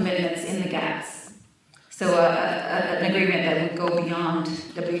commitments in the GATS. So an agreement that would go beyond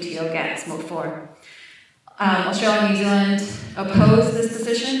WTO GATS Mode 4. Australia and New Zealand opposed this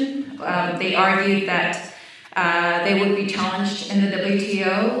position. They argued that they would be challenged in the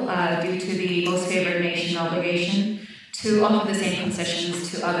WTO due to the most favored nation obligation to offer the same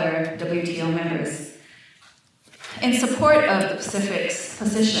concessions to other WTO members. In support of the Pacific's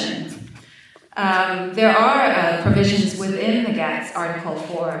position, there are provisions within the GATS Article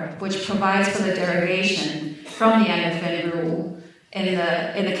 4 which provides for the derogation from the MFN rule in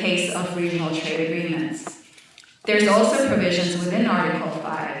the case of regional trade agreements. There's also provisions within Article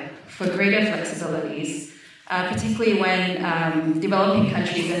 5 for greater flexibilities, particularly when developing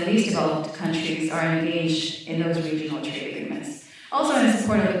countries and least developed countries are engaged in those regional trade agreements. Also in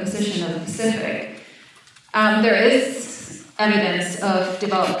support of the position of the Pacific, there is evidence of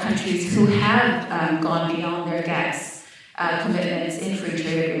developed countries who have gone beyond their GATS commitments in free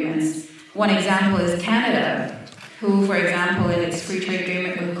trade agreements. One example is Canada, who, for example, in its free trade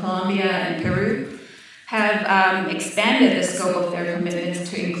agreement with Colombia and Peru, have expanded the scope of their commitments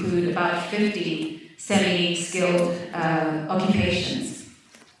to include about 50 semi-skilled occupations.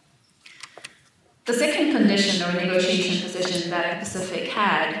 The second condition or negotiation position that the Pacific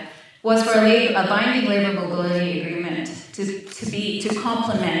had was for a binding labor mobility agreement to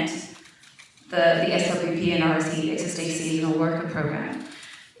complement the SWP and RSE existing seasonal worker program.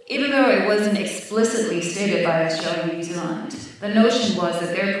 Even though it wasn't explicitly stated by Australia and New Zealand, the notion was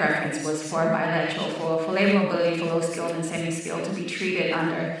that their preference was for bilateral, for labor mobility for low-skilled and semi-skilled to be treated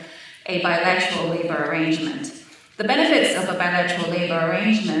under a bilateral labor arrangement. The benefits of a bilateral labor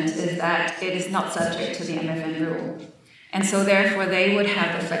arrangement is that it is not subject to the MFN rule. And so therefore they would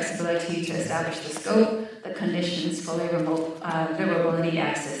have the flexibility to establish the scope, the conditions for labor mobility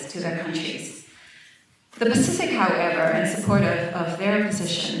access to their countries. The Pacific, however, in support of their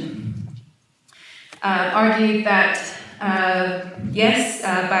position, argued that yes,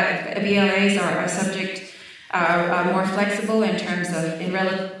 BLAs are more flexible in terms of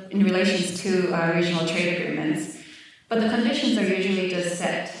in relations to regional trade agreements, but the conditions are usually just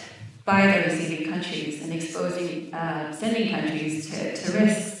set by the receiving countries and exposing sending countries to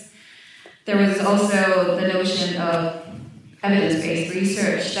risks. There was also the notion of evidence-based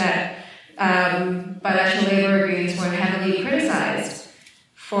research that bilateral labor agreements were heavily criticized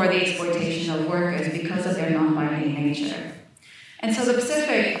for the exploitation of workers because of their non-binding nature. And so the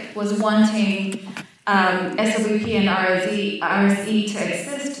Pacific was wanting SWP and RSE to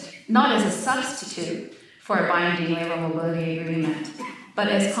exist not as a substitute for a binding labor mobility agreement, but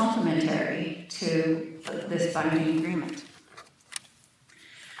as complementary to this binding agreement.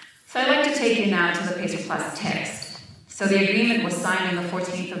 So I'd like to take you now to the PACER Plus text. So the agreement was signed on the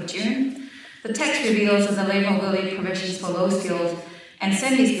 14th of June. The text reveals that the labor mobility provisions for low-skilled and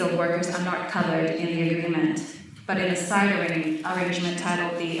semi-skilled workers are not covered in the agreement, but in a side arrangement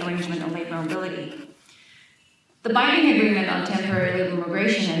titled the Arrangement on Labor Mobility. The binding agreement on temporary labor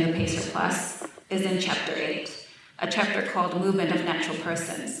migration in the PACER Plus is in Chapter 8, a chapter called Movement of Natural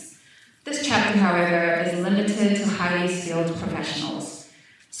Persons. This chapter, however, is limited to highly skilled professionals.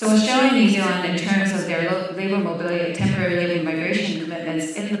 So Australia and New Zealand, in terms of their labor mobility, temporary labor migration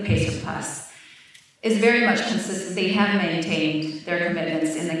commitments in the PACER Plus, is very much consistent. They have maintained their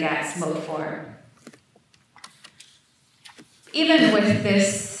commitments in the GATS Mode 4. Even with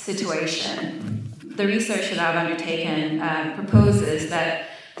this situation, the research that I've undertaken proposes that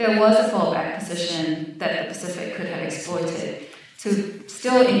there was a fallback position that the Pacific could have exploited to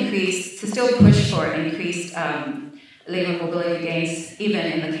still push for increased labor mobility gains, even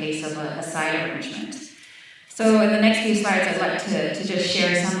in the case of a side arrangement. So in the next few slides, I'd like to just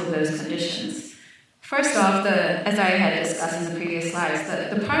share some of those conditions. First off, as I had discussed in the previous slides,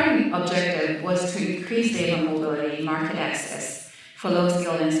 the primary objective was to increase labor mobility, market access for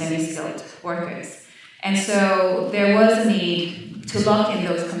low-skilled and semi-skilled workers. And so there was a need to lock in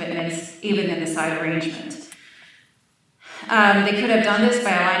those commitments even in the side arrangement. They could have done this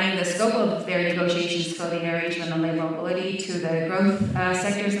by aligning the scope of their negotiations for the arrangement on labor mobility to the growth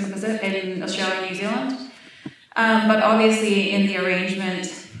sectors in Australia and New Zealand. But obviously in the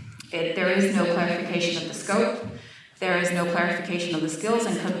arrangement, there is no clarification of the scope, there is no clarification of the skills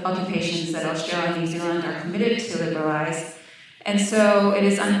and occupations that Australia and New Zealand are committed to liberalise, and so it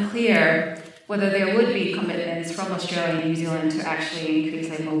is unclear whether there would be commitments from Australia and New Zealand to actually increase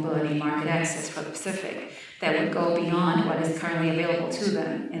labor mobility market access for the Pacific that would go beyond what is currently available to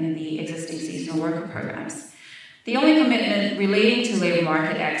them in the existing seasonal worker programs. The only commitment relating to labor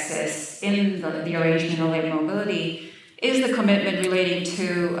market access in the arrangement on labor mobility is the commitment relating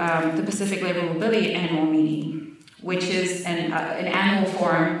to the Pacific Labor Mobility Annual Meeting, which is an annual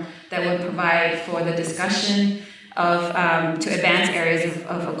forum that would provide for the discussion of to advance areas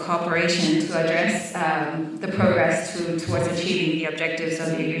of cooperation to address the progress towards achieving the objectives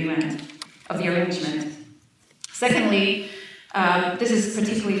of the arrangement. Secondly, this is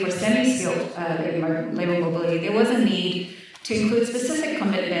particularly for semi-skilled labor mobility. There was a need to include specific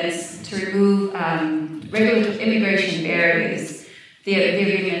commitments to remove regular immigration barriers. The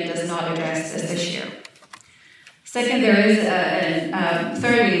agreement does not address this issue. Second,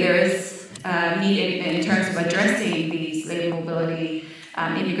 thirdly, there is need in terms of addressing these labor mobility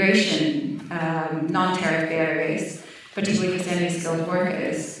immigration non-tariff barriers, particularly for semi-skilled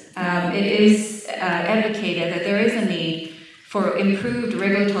workers. it is advocated that there is a need for improved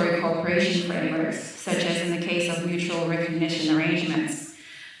regulatory cooperation frameworks, such as in the case of mutual recognition arrangements.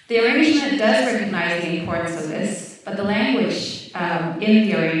 The arrangement does recognize the importance of this, but the language in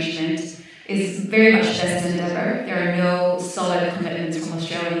the arrangement is very much best endeavor. There are no solid commitments from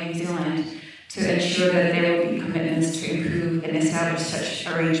Australia and New Zealand to ensure that there will be commitments to improve and establish such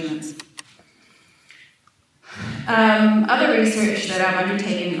arrangements. Other research that I've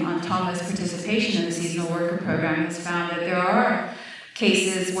undertaken on Tonga's participation in the seasonal worker program has found that there are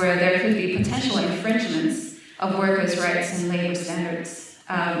cases where there could be potential infringements of workers' rights and labor standards.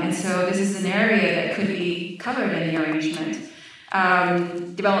 And so this is an area that could be covered in the arrangement.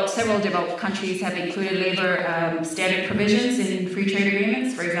 Several developed countries have included labor standard provisions in free trade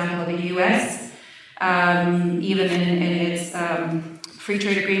agreements, for example, the US, even in its free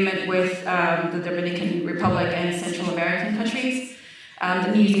trade agreement with the Dominican Republic and Central American countries,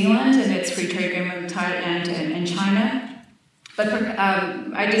 the New Zealand and its free trade agreement with Thailand and China. But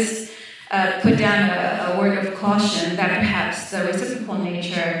I just put down a word of caution that perhaps the reciprocal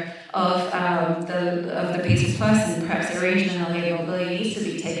nature of the PACER Plus and perhaps arrangement on labor mobility needs to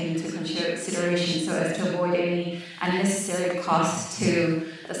be taken into consideration so as to avoid any unnecessary costs to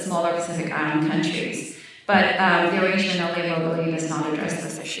the smaller Pacific Island countries. But the arrangement on labor mobility does not address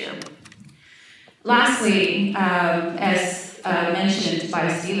this issue. Lastly, as mentioned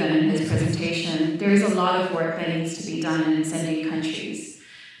by Stephen in his presentation, there is a lot of work that needs to be done in sending countries.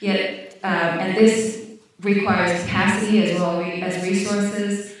 Yet, and this requires capacity as well as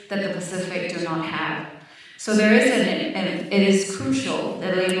resources that the Pacific do not have. So there is it is crucial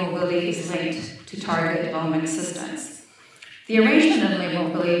that labor mobility is linked to targeted development assistance. The arrangement on labor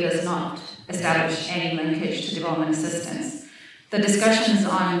mobility does not establish any linkage to development assistance. The discussions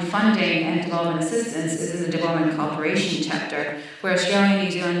on funding and development assistance is in the development cooperation chapter, where Australia and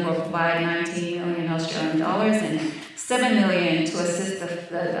New Zealand will provide 19 million Australian dollars and 7 million to assist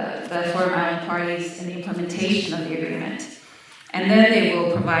the foreign island parties in the implementation of the agreement. And then they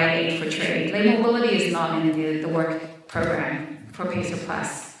will provide aid for trade. Labor mobility is not in the work program for PACER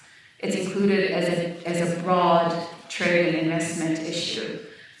Plus. It's included as a broad trade and investment issue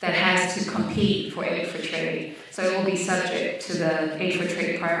that has to compete for aid for trade. So it will be subject to the aid for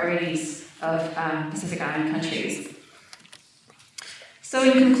trade priorities of Pacific Island countries. So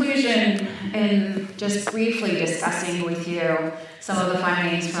in conclusion, in just briefly discussing with you some of the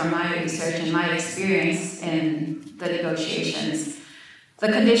findings from my research and my experience in the negotiations, the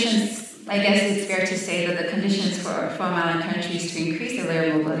conditions, I guess it's fair to say that the conditions for foreign island countries to increase their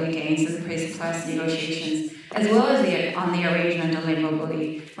labor mobility gains in the PACER Plus negotiations, as well as on the arrangement on labor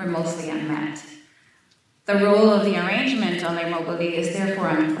mobility, were mostly unmet. The role of the arrangement on labor mobility is therefore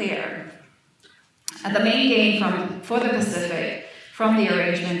unclear. And the main gain for the Pacific from the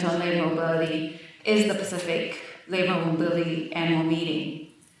arrangement on labor mobility is the Pacific Labor Mobility Annual Meeting.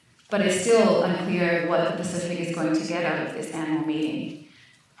 But it's still unclear what the Pacific is going to get out of this annual meeting.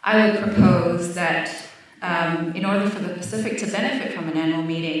 I would propose that in order for the Pacific to benefit from an annual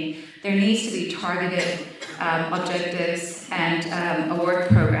meeting, there needs to be targeted objectives and a work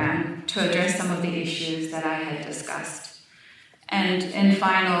program to address some of the issues that I had discussed. And in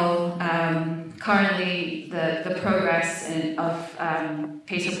final, currently the progress of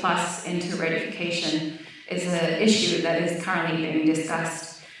PACER Plus into ratification is an issue that is currently being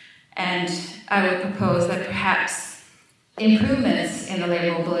discussed. And I would propose that perhaps improvements in the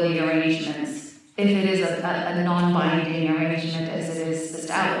labor mobility arrangements, if it is a non-binding arrangement as it is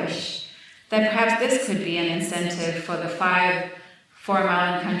established, that perhaps this could be an incentive for the 5 foreign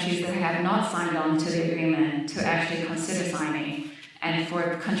island countries that have not signed on to the agreement to actually consider signing, and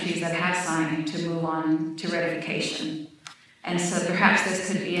for countries that have signed to move on to ratification. And so perhaps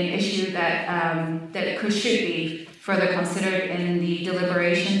this could be an issue that should be further considered in the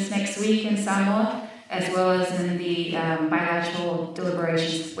deliberations next week in Samoa, as well as in the bilateral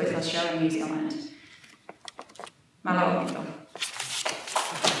deliberations with Australia and New Zealand. Malo Mito.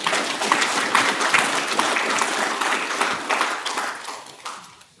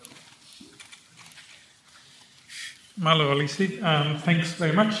 Malo Alisi, thanks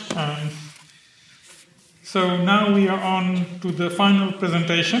very much. So now we are on to the final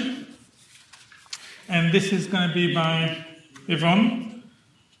presentation, and this is going to be by Yvonne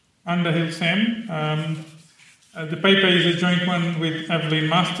Underhill-Sem. The paper is a joint one with Evelyn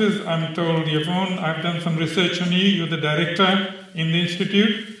Masters. I'm told, Yvonne, I've done some research on you. You're the director in the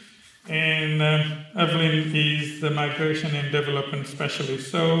Institute, and Evelyn is the migration and development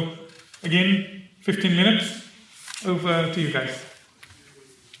specialist. So again, 15 minutes. Over to you guys.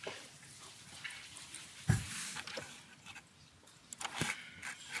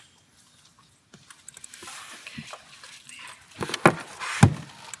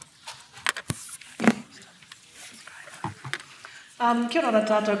 Kia ora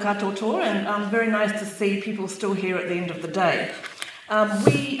tātou katoa, and very nice to see people still here at the end of the day.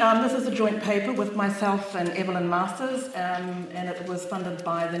 This is a joint paper with myself and Evelyn Masters, and it was funded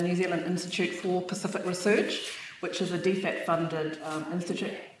by the New Zealand Institute for Pacific Research, which is a DFAT-funded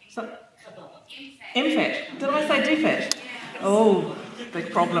institute. MFAT. Did I say DFAT? Oh,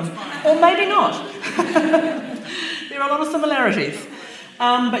 big problem. Or maybe not. There are a lot of similarities.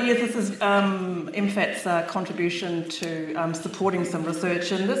 But yes, this is MFAT's contribution to supporting some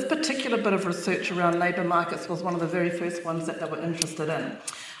research, and this particular bit of research around labour markets was one of the very first ones that they were interested in.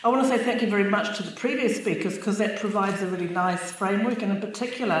 I want to say thank you very much to the previous speakers, because that provides a really nice framework, and in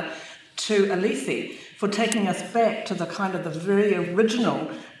particular to Elise for taking us back to the kind of the very original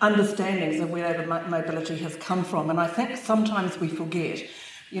understandings of where labour mobility has come from. And I think sometimes we forget,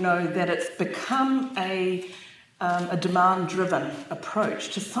 that it's become a demand-driven approach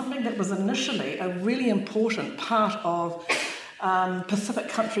to something that was initially a really important part of Pacific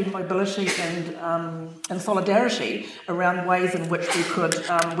country mobility and solidarity around ways in which we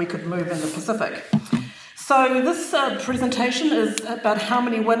could move in the Pacific. So this presentation is about how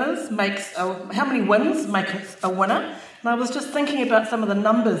many wins make a winner. And I was just thinking about some of the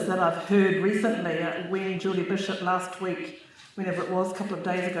numbers that I've heard recently when Julie Bishop last week, whenever it was, a couple of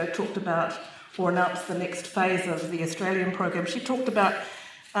days ago, talked about or announced the next phase of the Australian program. She talked about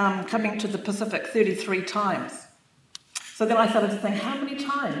coming to the Pacific 33 times. So then I started to think, how many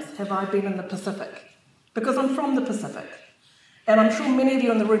times have I been in the Pacific? Because I'm from the Pacific. And I'm sure many of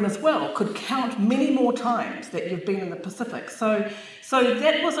you in the room as well could count many more times that you've been in the Pacific. So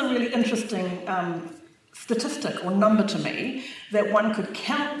that was a really interesting statistic or number to me, that one could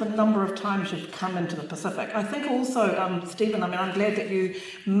count the number of times you've come into the Pacific. I think also, Stephen, I'm glad that you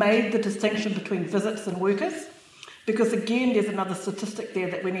made the distinction between visits and workers, because again, there's another statistic there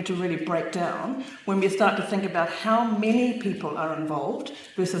that we need to really break down when we start to think about how many people are involved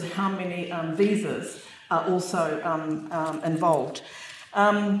versus how many visas are also involved.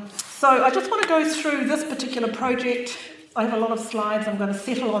 So I just want to go through this particular project. I have a lot of slides. I'm going to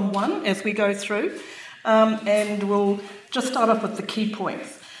settle on one as we go through. And we'll just start off with the key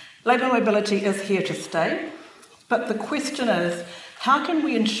points. Labour mobility is here to stay, but the question is, how can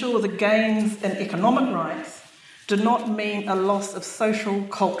we ensure the gains in economic rights do not mean a loss of social,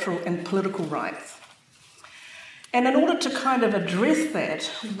 cultural and political rights? And in order to kind of address that,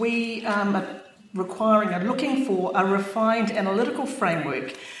 we are looking for a refined analytical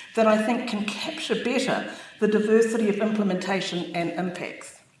framework that I think can capture better the diversity of implementation and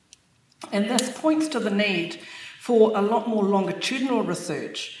impacts. And this points to the need for a lot more longitudinal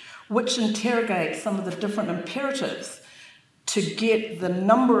research, which interrogates some of the different imperatives to get the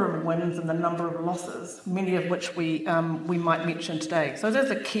number of wins and the number of losses, many of which we might mention today. So those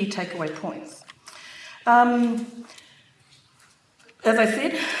are key takeaway points. As I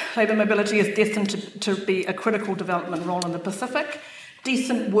said, labour mobility is destined to be a critical development role in the Pacific.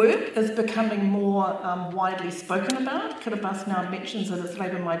 Decent work is becoming more widely spoken about. Kiribati now mentions in its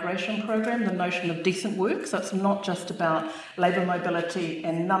labour migration program the notion of decent work, so it's not just about labour mobility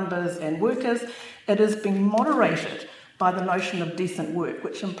and numbers and workers. It is being moderated by the notion of decent work,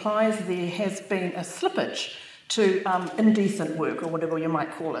 which implies there has been a slippage to indecent work, or whatever you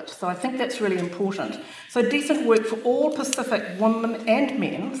might call it. So I think that's really important. So decent work for all Pacific women and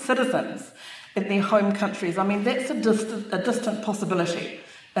men, citizens, in their home countries. That's a distant possibility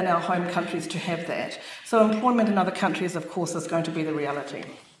in our home countries to have that. So employment in other countries, of course, is going to be the reality.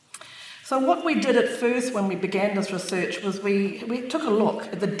 So what we did at first when we began this research was we took a look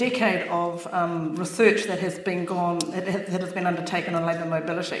at the decade of research that has been undertaken on labour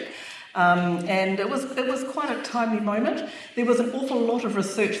mobility. And it was quite a timely moment. There was an awful lot of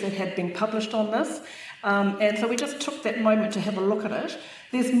research that had been published on this, and so we just took that moment to have a look at it.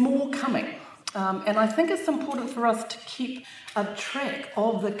 There's more coming. And I think it's important for us to keep a track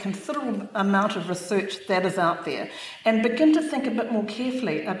of the considerable amount of research that is out there and begin to think a bit more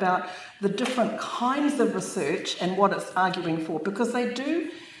carefully about the different kinds of research and what it's arguing for, because they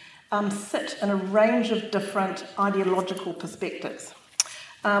do sit in a range of different ideological perspectives.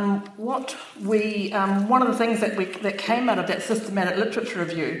 One of the things that came out of that systematic literature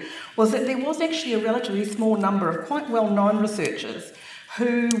review was that there was actually a relatively small number of quite well-known researchers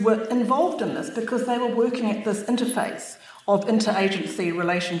who were involved in this because they were working at this interface of interagency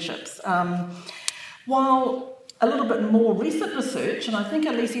relationships. While a little bit more recent research, and I think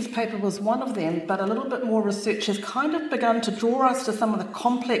Elise's paper was one of them, but a little bit more research has kind of begun to draw us to some of the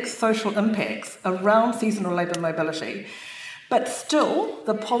complex social impacts around seasonal labour mobility. But still,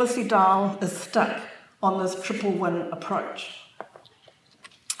 the policy dial is stuck on this triple win approach.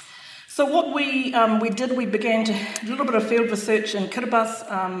 So what we did, we began to do a little bit of field research in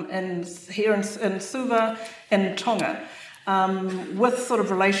Kiribati, and here in Suva and Tonga, with sort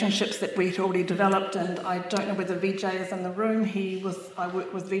of relationships that we'd already developed. And I don't know whether Vijay is in the room. I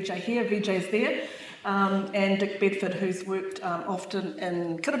work with Vijay here. Vijay's there, and Dick Bedford, who's worked often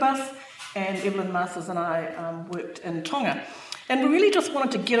in Kiribati, and Evelyn Masters and I worked in Tonga. And we really just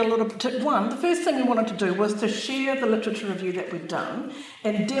wanted to get a little bit, the first thing we wanted to do was to share the literature review that we'd done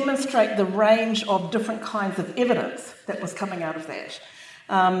and demonstrate the range of different kinds of evidence that was coming out of that.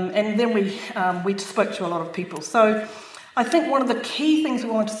 And then we spoke to a lot of people. So I think one of the key things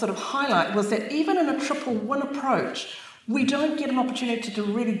we wanted to sort of highlight was that even in a triple win approach, we don't get an opportunity to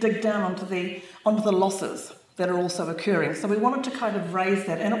really dig down onto the losses that are also occurring. So we wanted to kind of raise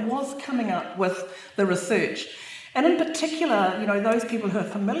that, and it was coming up with the research. And in particular, those people who are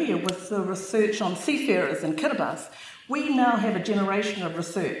familiar with the research on seafarers in Kiribati, we now have a generation of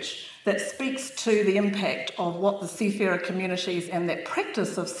research that speaks to the impact of what the seafarer communities and that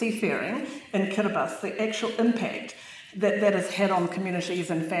practice of seafaring in Kiribati, the actual impact that has had on communities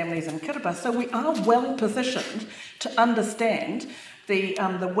and families in Kiribati. So we are well positioned to understand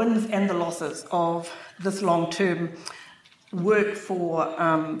the wins and the losses of this long-term work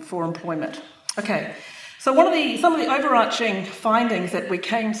for employment. Okay. So some of the overarching findings that we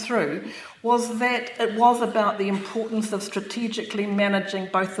came through was that it was about the importance of strategically managing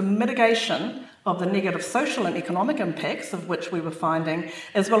both the mitigation of the negative social and economic impacts of which we were finding,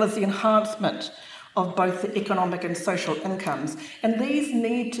 as well as the enhancement of both the economic and social incomes. And these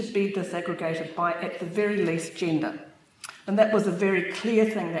need to be disaggregated by, at the very least, gender. And that was a very clear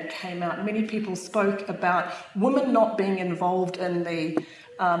thing that came out. Many people spoke about women not being involved in the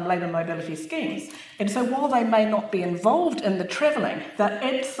labour mobility schemes. And so while they may not be involved in the travelling, they're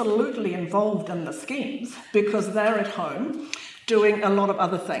absolutely involved in the schemes because they're at home doing a lot of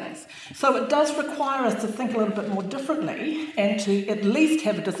other things. So it does require us to think a little bit more differently and to at least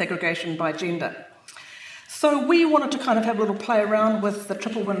have a disaggregation by gender. So we wanted to kind of have a little play around with the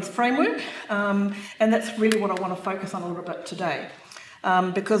Triple Wins framework, and that's really what I want to focus on a little bit today.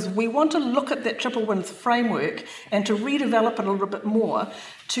 Because we want to look at that Triple Wins framework and to redevelop it a little bit more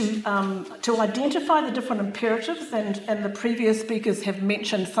to identify the different imperatives, and the previous speakers have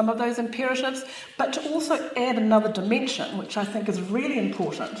mentioned some of those imperatives, but to also add another dimension, which I think is really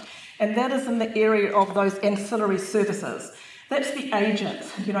important, and that is in the area of those ancillary services. That's the agents,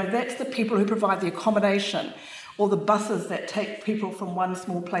 that's the people who provide the accommodation or the buses that take people from one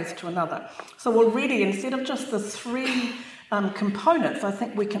small place to another. So already, instead of just the three components, I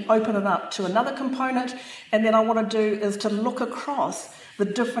think we can open it up to another component, and then I want to do is to look across the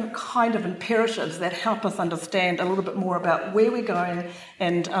different kind of imperatives that help us understand a little bit more about where we're going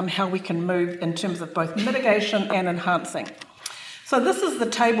and how we can move in terms of both mitigation and enhancing. So this is the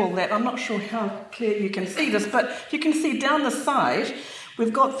table that, I'm not sure how clear you can see this, but you can see down the side,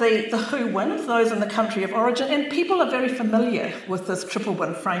 we've got the who wins, those in the country of origin, and people are very familiar with this Triple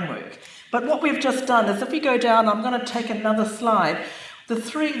Win framework. But what we've just done is, if we go down, I'm going to take another slide.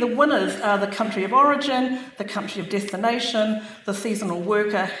 The winners are the country of origin, the country of destination, the seasonal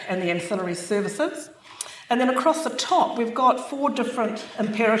worker, and the ancillary services. And then across the top, we've got 4 different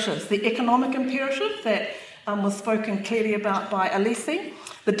imperatives. The economic imperative that was spoken clearly about by Alisi,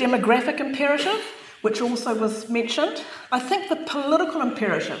 the demographic imperative, which also was mentioned. I think the political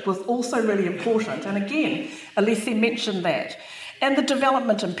imperative was also really important, and again, Alisi mentioned that. And the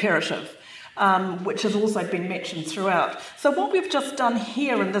development imperative, which has also been mentioned throughout. So what we've just done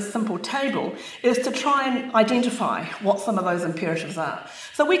here in this simple table is to try and identify what some of those imperatives are.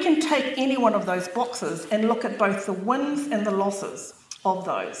 So we can take any one of those boxes and look at both the wins and the losses of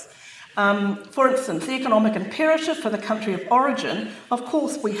those. For instance, the economic imperative for the country of origin, of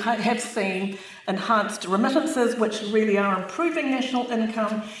course we have seen enhanced remittances, which really are improving national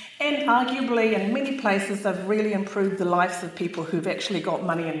income, and arguably in many places they've really improved the lives of people who've actually got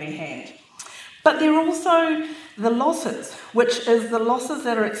money in their hand. But there are also the losses, which is the losses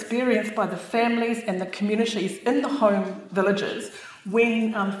that are experienced by the families and the communities in the home villages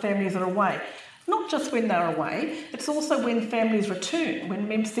when families are away. Not just when they're away, it's also when families return,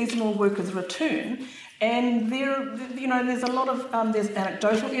 when seasonal workers return. And there's a lot of there's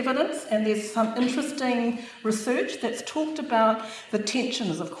anecdotal evidence, and there's some interesting research that's talked about the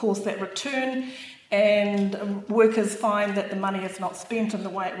tensions, of course, that return, and workers find that the money is not spent in the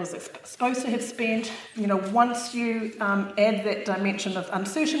way it was supposed to have spent. Once you add that dimension of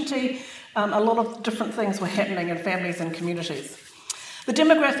uncertainty, a lot of different things were happening in families and communities. The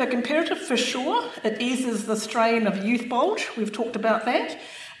demographic imperative, for sure, it eases the strain of youth bulge. We've talked about that.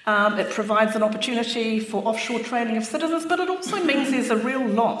 It provides an opportunity for offshore training of citizens, but it also means there's a real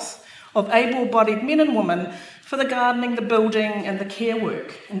loss of able-bodied men and women for the gardening, the building and the care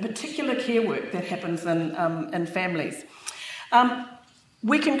work, in particular care work that happens in families.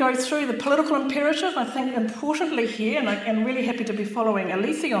 We can go through the political imperative, I think importantly here, and I'm really happy to be following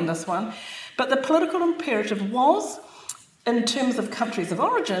Elise on this one, but the political imperative was, in terms of countries of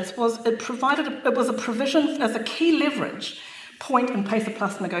origins, was a provision as a key leverage point in PACER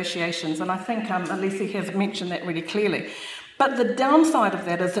Plus negotiations, and I think Elise has mentioned that really clearly. But the downside of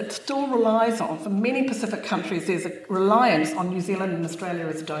that is it still relies on, for many Pacific countries, there's a reliance on New Zealand and Australia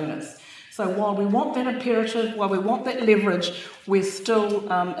as donors. So while we want that imperative, while we want that leverage, we're still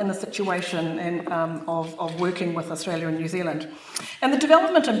in a situation of working with Australia and New Zealand. And the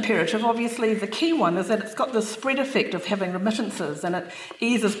development imperative, obviously the key one, is that it's got the spread effect of having remittances and it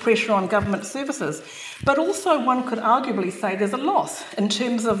eases pressure on government services. But also one could arguably say there's a loss in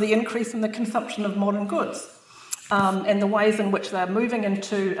terms of the increase in the consumption of modern goods. And the ways in which they're moving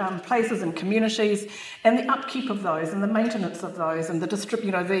into places and communities, and the upkeep of those, and the maintenance of those, and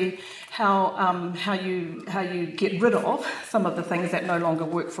how you get rid of some of the things that no longer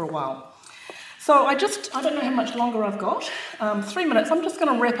work for a while. So I don't know how much longer I've got. 3 minutes. I'm just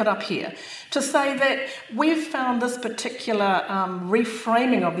going to wrap it up here to say that we've found this particular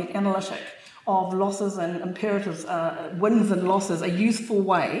reframing of the analytic of losses and imperatives, wins and losses, a useful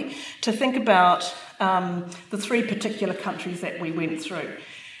way to think about the three particular countries that we went through.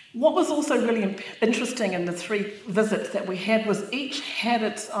 What was also really interesting in the three visits that we had was each had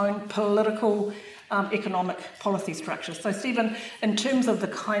its own political, economic policy structure. So Stephen, in terms of the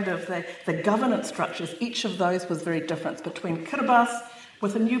kind of the governance structures, each of those was very different between Kiribati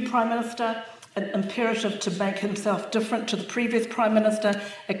with a new Prime Minister, an imperative to make himself different to the previous Prime Minister,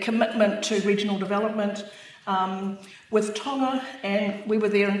 a commitment to regional development. With Tonga, and we were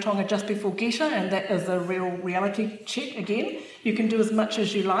there in Tonga just before Geta, and that is a real reality check again. You can do as much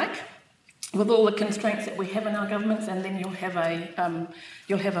as you like with all the constraints that we have in our governments, and then you'll have a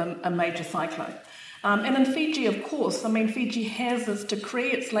major cyclone. And in Fiji, of course, Fiji has this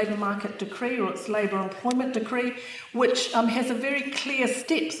decree, its labour market decree or its labour employment decree, which has a very clear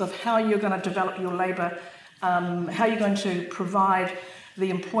steps of how you're going to develop your labour, how you're going to provide the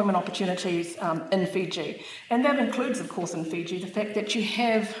employment opportunities in Fiji. And that includes, of course, in Fiji, the fact that you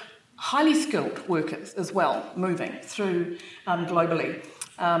have highly skilled workers as well moving through globally.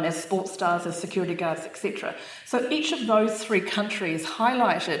 As sports stars, as security guards, etc. So each of those three countries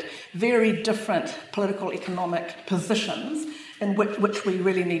highlighted very different political economic positions in which we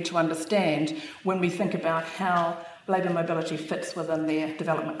really need to understand when we think about how labour mobility fits within their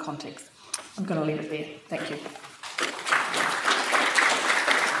development context. I'm going to leave it there. Thank you.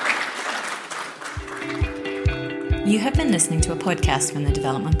 You have been listening to a podcast from the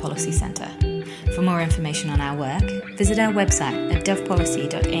Development Policy Centre. For more information on our work, visit our website at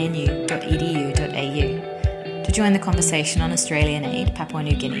devpolicy.anu.edu.au. To join the conversation on Australian aid, Papua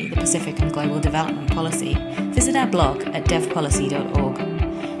New Guinea, the Pacific and global development policy, visit our blog at devpolicy.org.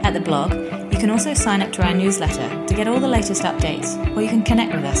 At the blog, you can also sign up to our newsletter to get all the latest updates, or you can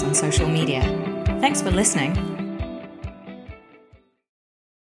connect with us on social media. Thanks for listening.